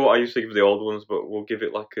can't remember what I used to give the old ones, but we'll give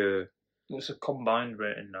it like a. It's a combined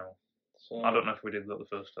rating now. so I don't know if we did that the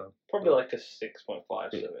first time. Probably like a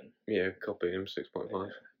 6.57. Yeah, copy him 6.5. It's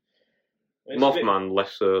a bit- Mothman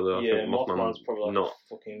less so though. Yeah, I think Mothman's probably like not.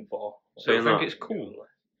 a fucking 4. So I Saying think that, it's cool.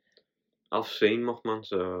 I've seen Mothman,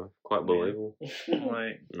 so quite believable.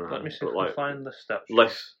 Like, No, let me see but if I like can find the steps.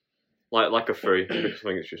 less, like a 3 because I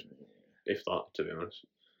think it's just if that, to be honest,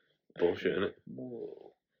 bullshit innit?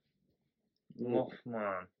 Whoa.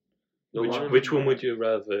 Mothman. The one- Which one would you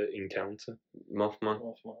rather encounter? Mothman.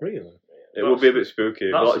 Mothman. Really? It would be a bit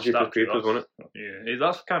spooky. That's Like a Jeepers statue, Creepers, wouldn't it? Yeah,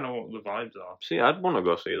 that's kind of what the vibes are. See, I'd want to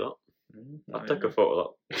go see that. I'd take a photo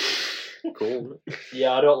of that. Cool. Isn't it?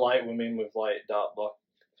 Yeah, I don't like women with like dark black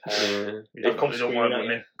hair. Yeah. They come They don't screaming want at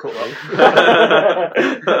women. you. Cut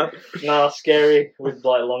that. Nah, scary with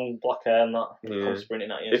like long black hair and that. They Yeah. come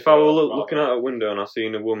sprinting at you. If I were looking out a window and I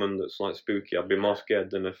seen a woman that's like spooky, I'd be more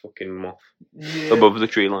scared than a fucking moth Yeah. above the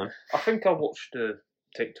tree line. I think I watched a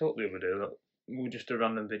TikTok the other day that was just a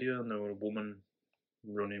random video and there was a woman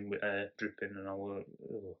running with hair dripping and I was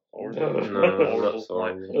horrible. No, that's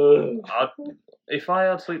Like, horrible. if I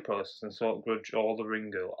had sleep paralysis and saw Grudge or The Ring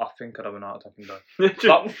Girl, I think I'd have an heart attack and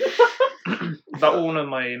die. That was one of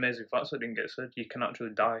my amazing facts that didn't get said. You can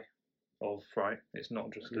actually die of fright. It's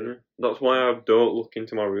not just a... That's why I don't look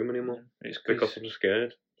into my room anymore. It's Because I'm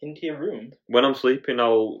scared. Into your room. When I'm sleeping,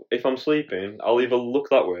 if I'm sleeping, I'll either look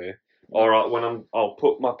that way or I'll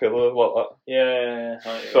put my pillow like that Yeah.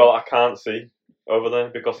 so I can't see over there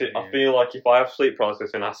because I Yeah. feel like if I have sleep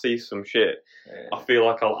paralysis and I see some shit, Yeah. I feel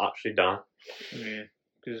like I'll actually die. Yeah.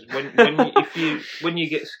 Because when you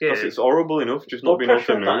get Because scared... it's horrible enough just Blood not being able to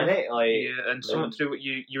pressure and that, move. innit? Like, Yeah, and something to do with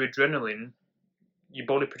your adrenaline. Your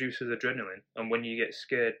body produces adrenaline, and when you get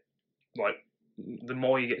scared, like the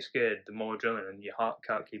more you get scared, the more adrenaline, and your heart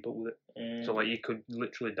can't keep up with it. So like you could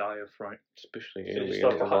literally die of fright. Especially so early just in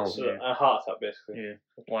like the a heart, world. a heart attack, basically. Yeah,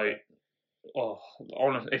 like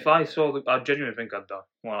honestly, if I saw I genuinely think I'd die.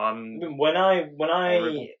 Well, I'm When I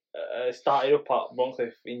Horrible. started up at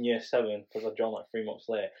Broncliffe in year 7, because I joined like 3 months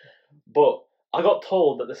later, but I got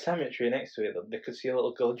told at the cemetery next to it that they could see a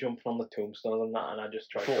little girl jumping on the tombstone and that, and I just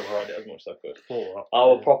tried to avoid it as much as I could. for I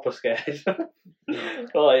was proper scared.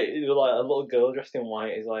 Like, it was like a little girl dressed in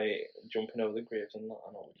white is like jumping over the graves and that,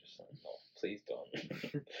 and I was just like, no, please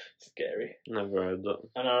don't. Scary. Never heard that.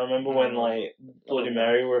 And I remember when like Bloody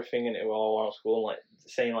Mary were thinking it while I was at school, like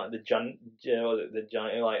saying like the giant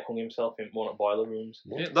like hung himself in one of the boiler rooms.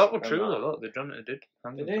 Yeah, that was And true. that- Though, the janitor did.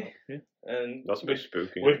 Did he? Yeah. And That's a bit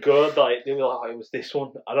spooky. we'd go like they were like, oh, it was this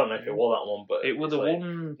one. I don't know if it was that one, but It was the like,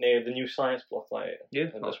 one. near the new science block, like Yeah,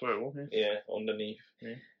 and that's where it was. Yeah. yeah, underneath.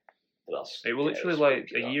 Yeah. But that's It was literally it's like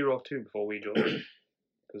spooky, a that. year or two before we joined.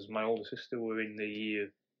 Because my older sister were in the year,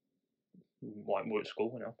 like, we were at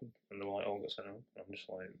school when it happened. And they were like, oh, got sent home. And I'm just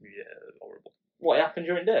like, yeah, horrible. What happened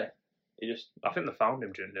during the day? You just I think they found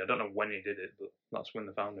him during the day. I don't know when he did it, but that's when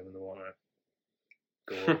they found him and they were like,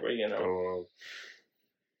 go over. you know. Oh,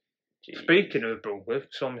 Jeez. Speaking of Broadcliffe,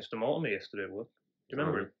 saw Mr. Mortimer yesterday at work. Do you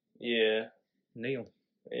remember him? Yeah, Neil.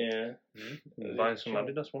 yeah. Buying some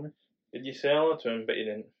Adidas, wasn't Did you say hello to him? But you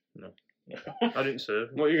didn't. No. he? I didn't serve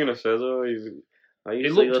him. what are you gonna say though? I He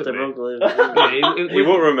usually looked go at to me. Broadcliffe. Yeah, He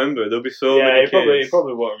won't remember. There'll be so Yeah, many he probably kids. won't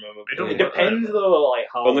remember. He don't It work depends though, like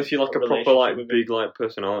how. Unless you're like a proper relationship like with him. big like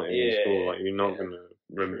personality in Yeah, school, like you're not yeah. gonna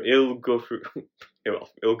remember. He'll go through.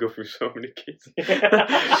 He'll go through so many kids.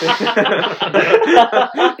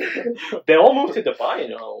 They all moved to Dubai, you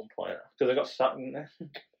know, at one point because they got sacked, didn't they?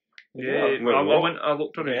 Yeah, Wait, I what? went. I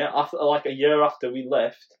looked on it. Yeah, after like a year after we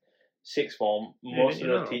left sixth form, Yeah, most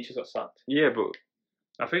didn't of you the know? teachers got sacked. Yeah, but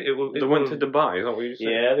I think it was. they went to Dubai. Is that what you said?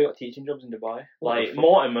 Yeah, they got teaching jobs in Dubai. What the Like fuck?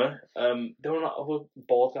 Mortimer, they were like a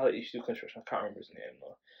bald guy that used to do construction. I can't remember his name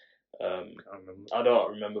though. I can't remember. I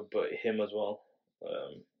don't remember, but him as well.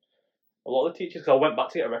 A lot of the teachers, because I went back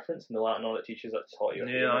to get a reference, and they're like, no, the teachers that taught you.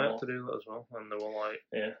 Yeah, I had to do that as well, and they were like,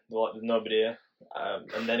 Yeah, they're like, there's nobody here.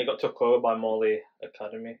 And then it got took over by Morley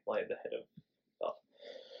Academy, like the head of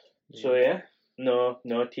that. So yeah, no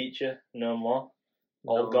teacher, no more.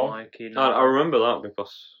 All no gone. Mikey, no. I remember that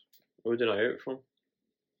because where did I hear it from?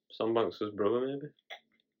 Sam Banks' brother, maybe.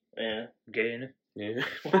 Yeah. Gay, innit? Yeah.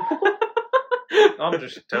 I'm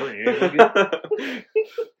just telling you.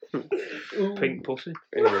 Pink pussy.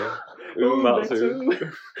 Yeah. Matsu.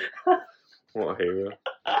 What a hero.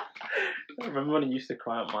 I remember when he used to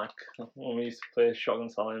cry at Mike when we used to play Shotgun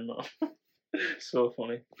Silent. So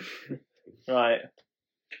funny. Right.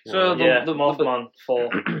 So Yeah, the Mothman 4.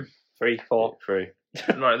 3, 4. 3.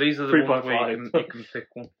 Right, these are the ones where 3.5. you can pick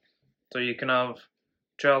one. So you can have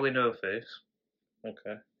Charlie No Face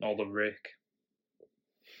Okay. or the Rake.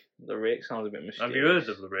 The Rake sounds a bit mysterious. Have you heard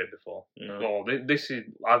of the Rake before? No. Oh, this is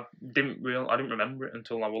I didn't remember it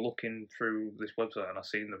until I was looking through this website and I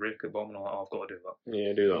seen the Rake at the bottom and I'm like, oh, I've got to do that.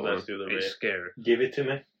 Yeah, do that one. Let's do the It's Rake. scary. Give it to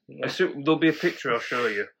me. There'll be a picture I'll show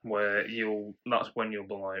you where that's when you'll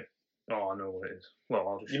be like, oh, I know what it is. Well,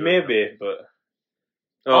 I'll just show You may be, but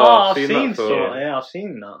Oh, I've seen that some. photo. Yeah, I've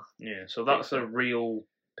seen that. Yeah, so that's a real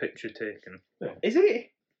picture taken. Is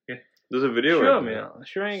it? There's a video Show in me it. that.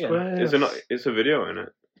 Show me again. Is it not? It's a video in it.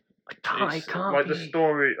 It It's can't like be. the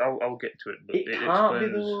story. I'll get to it, but It it can't be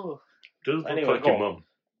explains. though. Does look Anyway, like go your on.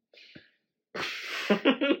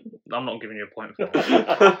 mum. I'm not giving you a point for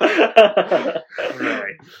that.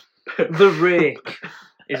 Right. The Rake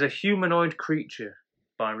is a humanoid creature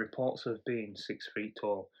by reports of being 6 feet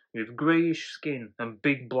tall, with greyish skin and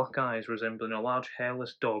big black eyes resembling a large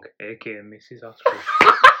hairless dog, aka Mrs. Asper.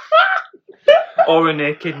 Or a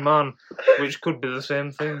naked man, which could be the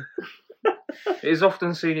same thing. It is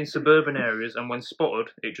often seen in suburban areas, and when spotted,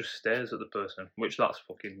 it just stares at the person, which that's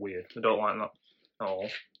fucking weird. I don't like that at all.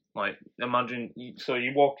 Like, imagine,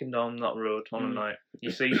 you're walking down that road on a night,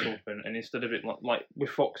 you see something, and instead of it, like with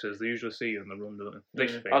foxes, they usually see you and they run, don't they?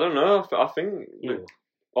 This thing. I don't know. I think Ugh.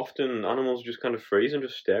 often animals just kind of freeze and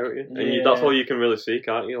just stare at you, and Yeah. that's all you can really see,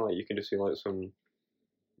 can't you? Like you can just see like some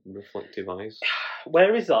reflective eyes.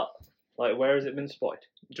 Where is that? Like, where has it been spotted?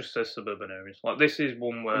 It just says suburban areas. Like, this is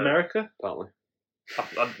one where... America? Apparently.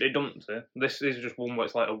 It doesn't say. This is just one where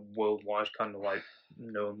it's like a worldwide kind of like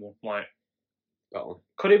known one. Like, Apparently.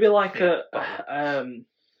 Could it be like Yeah,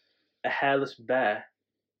 a hairless bear?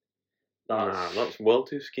 Nah, that's well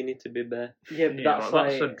too skinny to be bear. Yeah, but yeah, that's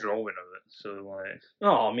like, like. that's a drawing of it. So like,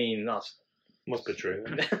 Oh, I mean, that's. Must be true.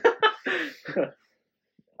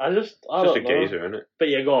 I don't Just a know. gazer, isn't it? But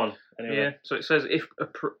yeah, go on. Anyway. yeah. So it says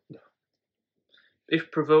if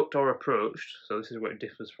provoked or approached. So this is where it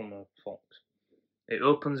differs from a fox. It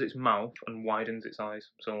opens its mouth and widens its eyes.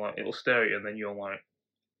 So like it'll stare at you and then you'll like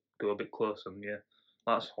go a bit closer. And yeah,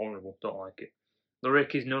 that's horrible. Don't like it. The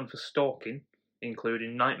Rake is known for stalking,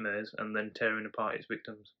 including nightmares and then tearing apart its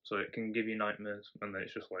victims. So it can give you nightmares and then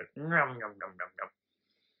it's just like yum yum yum yum yum.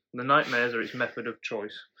 The nightmares are its method of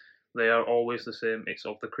choice. They are always the same. It's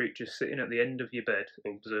of the creature sitting at the end of your bed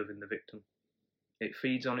observing the victim. It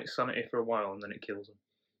feeds on its sanity for a while and then it kills them.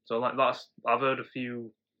 So like I've heard a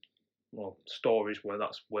few stories where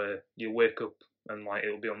that's where you wake up and like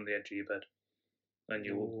it'll be on the edge of your bed and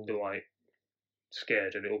you'll be like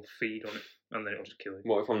scared and it'll feed on it and then it'll just kill you.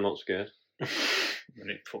 What if I'm not scared? And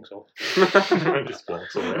it fucks off. Just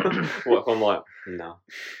walks away. What if I'm like, no?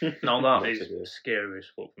 Now Not that is to do. scary as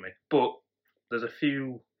fuck for me. But there's a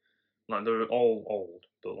few, like they're all old,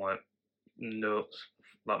 but like notes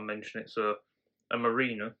that mention it. So a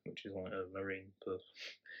mariner, which is like a marine person,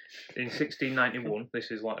 in 1691,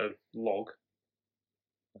 this is like a log.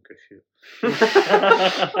 Like a ship.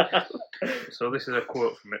 So this is a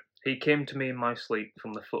quote from it. He came to me in my sleep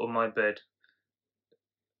from the foot of my bed.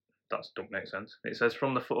 That don't make sense. It says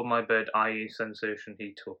from the foot of my bed, i.e. sensation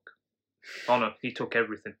he took. Oh no, he took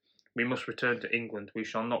everything. We must return to England. We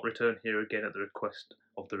shall not return here again at the request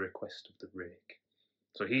of the Rake.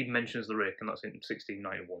 So he mentions the Rake, and that's in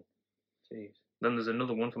 1691. Jeez. Then there's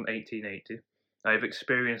another one from 1880. I have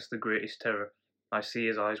experienced the greatest terror. I see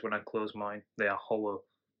his eyes when I close mine. They are hollow,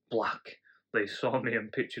 black. They saw me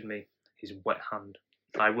and pictured me. His wet hand.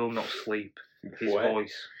 I will not sleep. His Wet.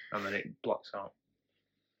 voice. And then it blacks out.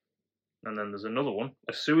 And then there's another one,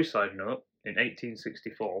 a suicide note in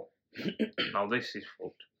 1864. Now this is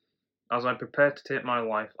fucked. As I prepare to take my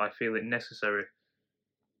life, I feel it necessary.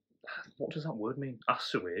 What does that word mean?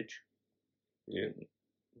 Assuage? Yeah.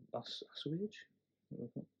 Assuage?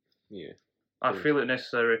 Yeah. I feel it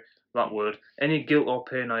necessary, that word, any guilt or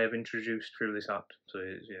pain I have introduced through this act. So it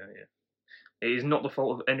is, yeah. It is not the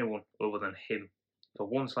fault of anyone other than him. For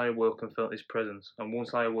once I awoke and felt his presence, and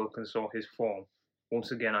once I awoke and saw his form,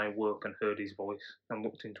 once again I awoke and heard his voice, and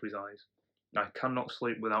looked into his eyes. I cannot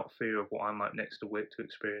sleep without fear of what I might next awake to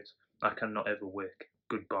experience. I cannot ever wake.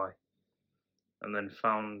 Goodbye. And then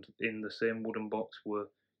found in the same wooden box were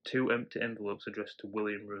 2 empty envelopes addressed to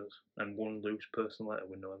William Rose, and 1 loose personal letter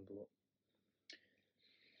with no envelope.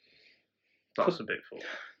 That's a bit full.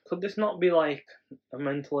 Could this not be like a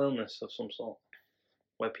mental illness of some sort?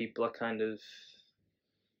 Where people are kind of.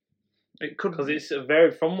 It could Because it's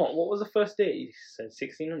very. From what? What was the first date? You said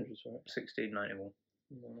 1600s, right? 1691.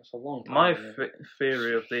 No, that's a long time. My isn't it?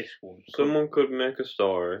 theory of this one. Someone could make a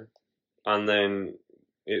story, and then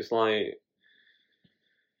it's like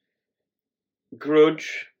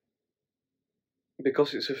grudge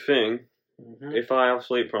because it's a thing, If I have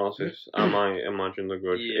sleep paralysis, I might imagine the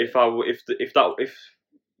grudge. Yeah. If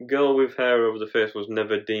girl with hair over the face was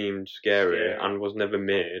never deemed scary and was never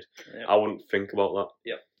made, I wouldn't think about that.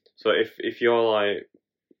 Yep. So if you're like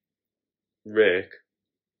Rake,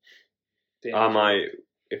 I might.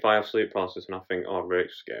 If I have sleep paralysis and I think, oh,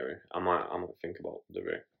 Rake's scary, I might think about the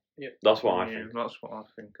Rake. Yep. That's what I think. That's what I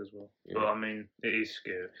think as well. Yeah. But I mean, it is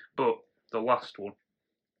scary. But the last one,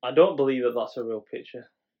 I don't believe that that's a real picture.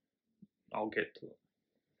 I'll get to it.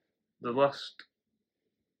 The last,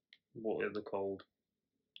 what are they called?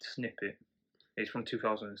 Snippet. It's from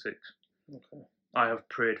 2006. Okay. I have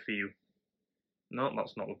prayed for you. No,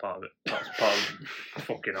 that's not the part of it. That's part of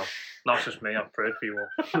fucking hell. That's just me. I've prayed for you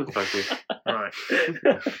all. Thank you. Right.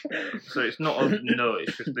 So it's not a no.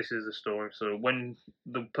 It's just this is the story. So when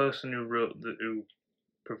the person who who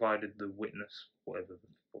provided the witness, whatever the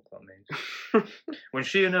fuck that means, when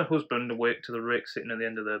she and her husband awake to the rake sitting at the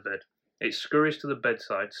end of their bed, it scurries to the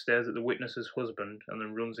bedside, stares at the witness's husband, and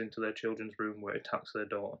then runs into their children's room where it attacks their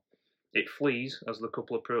daughter. It flees as the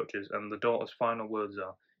couple approaches, and the daughter's final words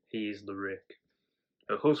are, "He is the rake."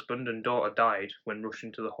 Her husband and daughter died when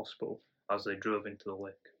rushing to the hospital as they drove into the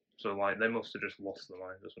lake. So, like, they must have just lost their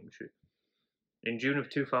minds or some shit. In June of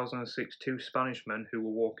 2006, two Spanish men who were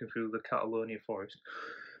walking through the Catalonia forest,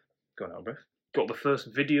 going out of breath, got the first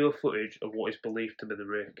video footage of what is believed to be the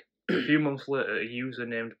rake. A few months later, a user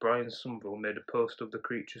named Brian Somerville made a post of the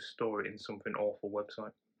creature's story in something awful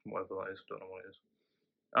website, whatever that is, don't know what it is.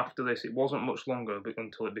 After this, it wasn't much longer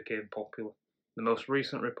until it became popular. The most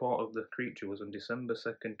recent report of the creature was on December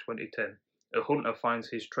 2nd, 2010. A hunter finds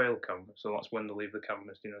his trail camera, so that's when they leave the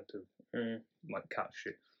cameras, to like catch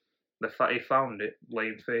shit. He found it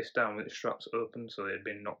laying face down with its straps open, so it had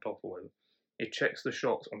been knocked off or whatever. He checks the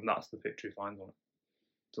shots, and that's the picture he finds on it.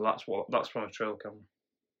 So that's from a trail camera.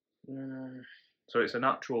 So it's an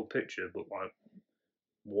actual picture, but like,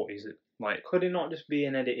 what is it? Like, could it not just be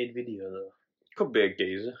an edited video though? Could be a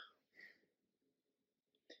geezer.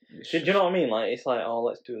 Do you know what I mean? Like, it's like, oh,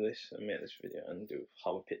 let's do this and make this video and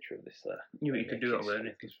have a picture of this there. Yeah, but you could do that with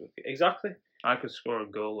anything. Exactly. I could score a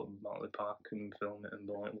goal at Bartley Park and film it and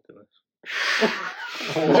be like, look at this.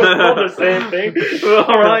 Not the same thing.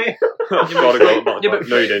 Alright. No,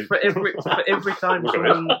 you didn't. For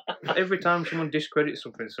every time someone discredits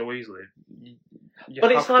something so easily, you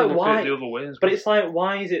but have it's to like, look why? at it the other way as But well. it's like,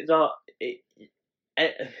 why is it that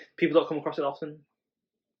people don't come across it often?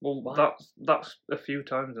 Well, Why? that's a few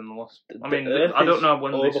times in the last. I The mean, Earth I don't is know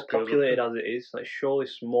when this goes overpopulated up. as it is. Like, surely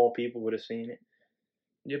more people would have seen it.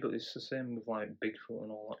 Yeah, but it's the same with like Bigfoot and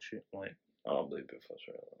all that shit. Like, I don't believe Bigfoot's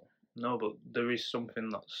real. no, but there is something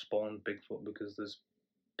that spawned Bigfoot because there's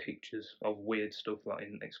pictures of weird stuff that I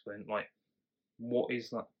didn't explain. Like, what is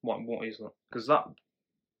that? What is that? Because that,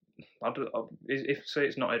 if say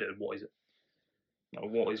it's not edited, what is it? Like,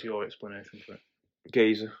 what is your explanation for it?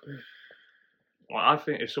 Geezer. Well, I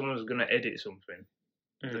think if someone's going to edit something,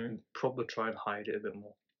 they'd probably try and hide it a bit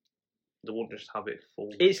more. They won't just have it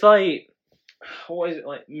full. It's like, what is it,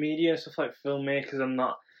 like media and stuff, like filmmakers and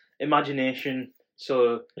that imagination.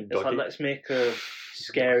 So it's like, let's make a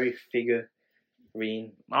scary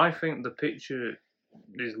figurine. I think the picture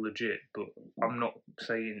is legit, but I'm not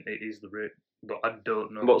saying it is the rake. But I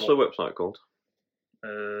don't know. What's the website called?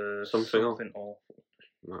 Something awful.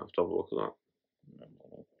 Might have to have a look at that.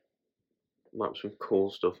 Might have some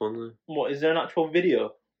cool stuff on there. What, is there an actual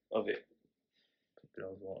video of it?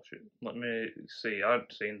 I'll watch it. Let me see. I've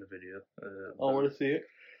seen the video. I want to see it.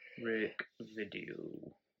 Rake video.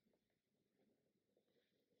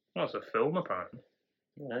 Oh, it's a film apparently.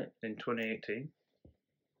 Right. In 2018.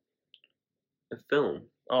 A film?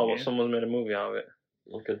 Oh, what, Yeah. someone's made a movie out of it?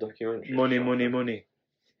 Like a documentary? Money.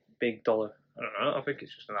 Big dollar. I don't know. I think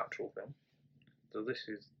it's just an actual film. So this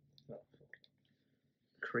is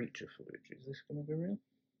creature footage. Is this going to be real?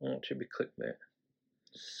 Oh, it should be clickbait.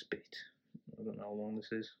 Spit. I don't know how long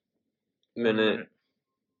this is. Minute.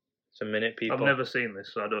 It's a minute, people. I've never seen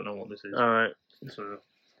this, so I don't know what this is. Alright. So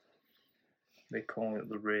they call it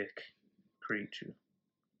the Rake creature.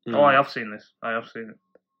 Oh, I have seen this. I have seen it.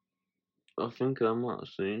 I think I might have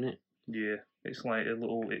seen it. Yeah, it's like a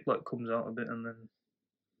little. It like comes out a bit and then.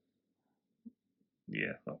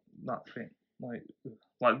 Yeah, that thing,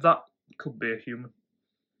 like that could be a human.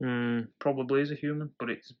 Probably is a human, but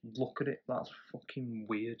it's, look at it. That's fucking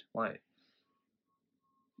weird. Like,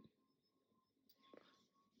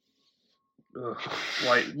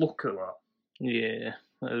 look at that. Yeah,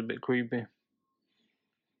 that is a bit creepy.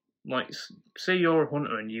 Like, say you're a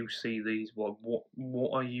hunter and you see these.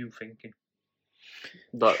 What are you thinking?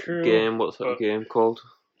 That True. game. What's that game called?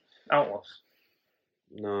 Outlaws.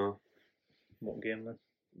 No. What game then?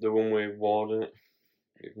 The one with Ward in it.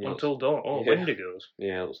 Until Dawn. Oh, Yeah. Wendigos.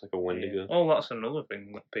 Yeah, it looks like a Wendigo. Oh, that's another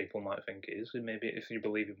thing that people might think it is. Maybe if you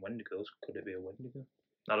believe in Wendigos, could it be a Wendigo?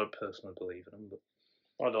 I don't personally believe in them,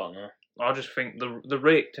 but I don't know. I just think the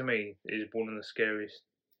Rake to me is one of the scariest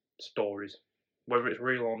stories, whether it's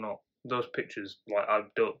real or not. Those pictures, like I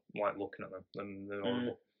don't like looking at them, and they're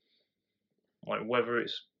horrible. Like whether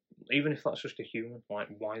it's even if that's just a human, like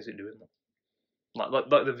why is it doing that? Like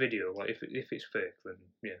the video, like if it's fake, then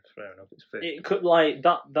yeah, fair enough, it's fake. It could like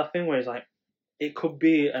that thing where it's like it could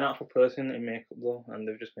be an actual person in makeup though, and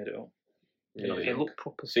they've just made it up. Yeah, It looked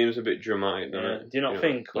proper. seems a bit dramatic, doesn't Yeah. it? Do you not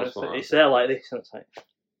think that's it's there like this and it's like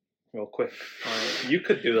real quick? You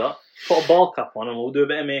could do that. Put a ball cap on and we'll do a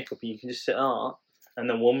bit of makeup and you can just sit out and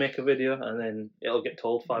then we'll make a video and then it'll get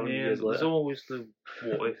told 500 years There's later. always the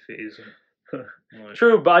what if it isn't. Like,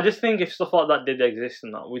 True, but I just think if stuff like that did exist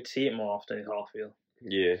and that, we'd see it more often. Is how I feel.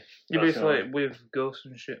 Yeah. yeah, but it's That's like with ghosts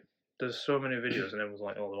and shit. There's so many videos and everyone's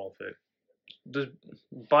like, oh, they're all fake. There's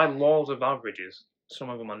by laws of averages, some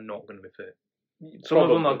of them are not going to be fake. Some of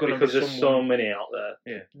them are going to be because there's so many out there.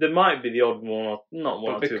 Yeah. There might be the odd one or not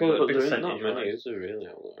one But or two, because- but But there isn't percentage that many, wise. is there really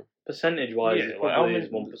out there? Percentage wise, Yeah, it like, probably how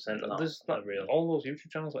is many- 1% of that. There's Not real. all those YouTube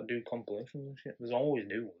channels that do compilations and shit. There's always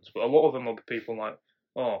new ones, but a lot of them will be people like,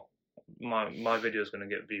 oh, my video's going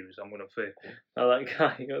to get views. I'm going to fake one. I like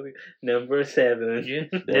guy. Number 7. Yeah.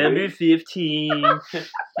 Number 15.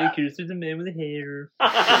 You kiss the man with the hair.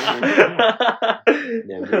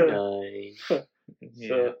 Number 9.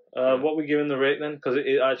 So, what we giving the rate then? Because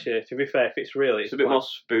it actually, to be fair, if it's real, It's a bit more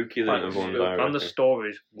spooky than quite everyone's spooky. I And the reckon.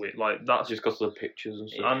 stories, like that's Just because of the pictures and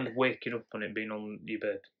stuff. and waking up and it being on your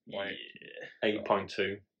bed. Like,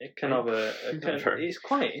 8.2. It can have Very it's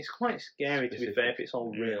quite scary to be specific. fair if it's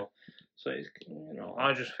all real. So it's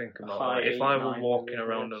I just think about High like, if I were 8, 9 walking maybe.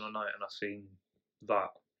 around in the night and I seen that,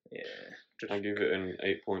 yeah, just I give it an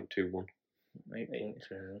 8.21.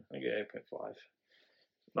 8.2. I get 8.5.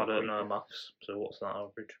 I don't know maths, so what's that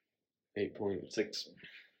average? 8.6. Is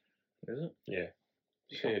it? Yeah,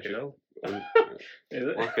 Fucking just- hell. Is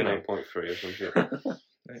it? Like an 8.3 or something.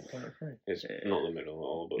 8.3. It's Yeah. not the middle at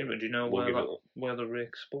all, but Yeah, but do you know we'll give it where the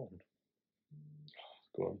rake spawned?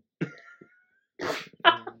 Go on.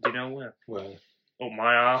 Do you know where? Well, Oh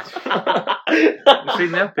my ass. You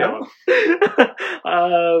seen the episode?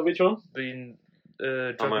 Which one? The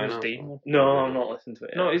Am I Dragon's not? Dean one? No, I'm not listening to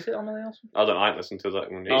it. No, is it on the last one? I don't like listening to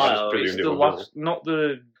that one. Oh, I no, just presumed It's it the was last, not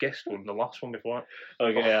the guest one, the last one before it.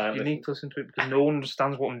 Okay, yeah, You need to listen to it because no one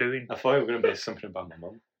understands what I'm doing. I thought it was going to be something about my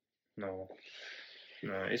mum. No,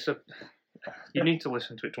 it's a. You need to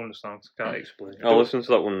listen to it to understand. I can't explain. I'll listen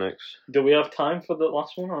to that one next. Do we have time for the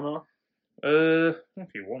last one or no? If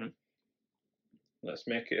you want, Let's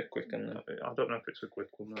make it a quick one. I don't know if it's a quick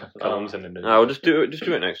one. though. Callum's in the news. I'll just do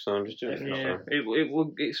it next time. Just do it next Yeah, time.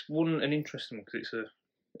 it's an interesting one because it's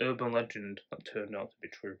a urban legend that turned out to be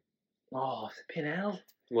true. Oh, flipping hell.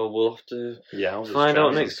 Well, we'll have to Yeah, I was find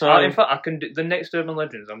out next In time. fact, I can do the next urban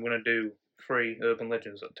legends. I'm going to do 3 urban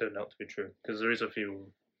legends that turned out to be true because there is a few of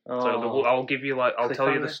them. So I'll give you I'll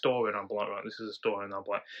tell you the Cliffhanger. story and I'll be like, right, this is a story, and I'll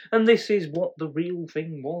be like, and this is what the real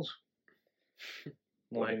thing was.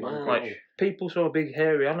 Wow. Like people saw a big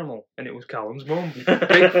hairy animal and it was Callum's mum.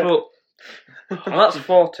 Bigfoot. Well, that's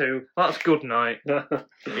 4-2. That's good night.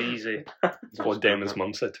 Easy. That's what Damon's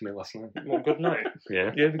mum said to me last night. Well, good night.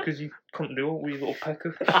 Yeah. Yeah, because you couldn't do it with your little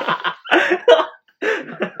pecker.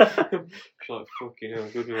 It's like, fucking hell,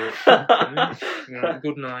 good night. Yeah,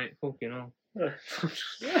 good night. Fucking hell.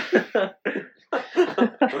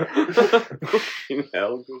 Fucking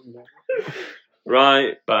hell, good night.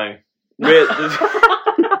 Right, Bye. rate the...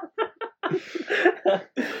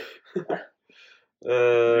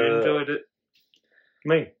 You enjoyed it?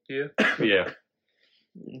 Me? Yeah. Yeah.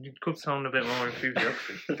 You could sound a bit more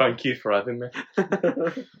enthusiastic. Thank you for having me.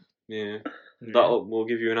 Yeah, we'll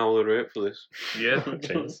give you an hourly rate for this. Yeah.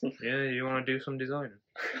 Cheers. Yeah, you want to do some designing?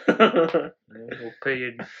 Yeah, we'll pay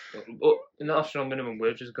you. Oh, the national minimum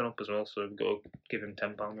wage has gone up as well, so we've got to give him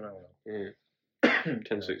 £10 an hour. Yeah.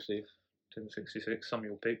 1060. 1066,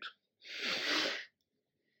 Samuel Pepys.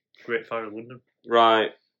 Great Fire of London.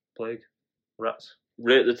 Right, Plague. Rats.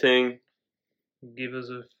 rate the thing, Give us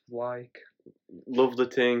a like. love the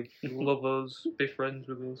thing. Love us. Be friends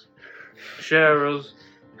with us. Share us.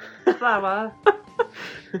 Bye bye.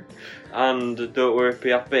 And don't worry, be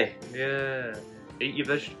happy. Yeah. Eat your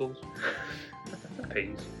vegetables.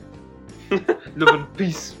 Peace. Love and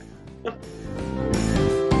peace.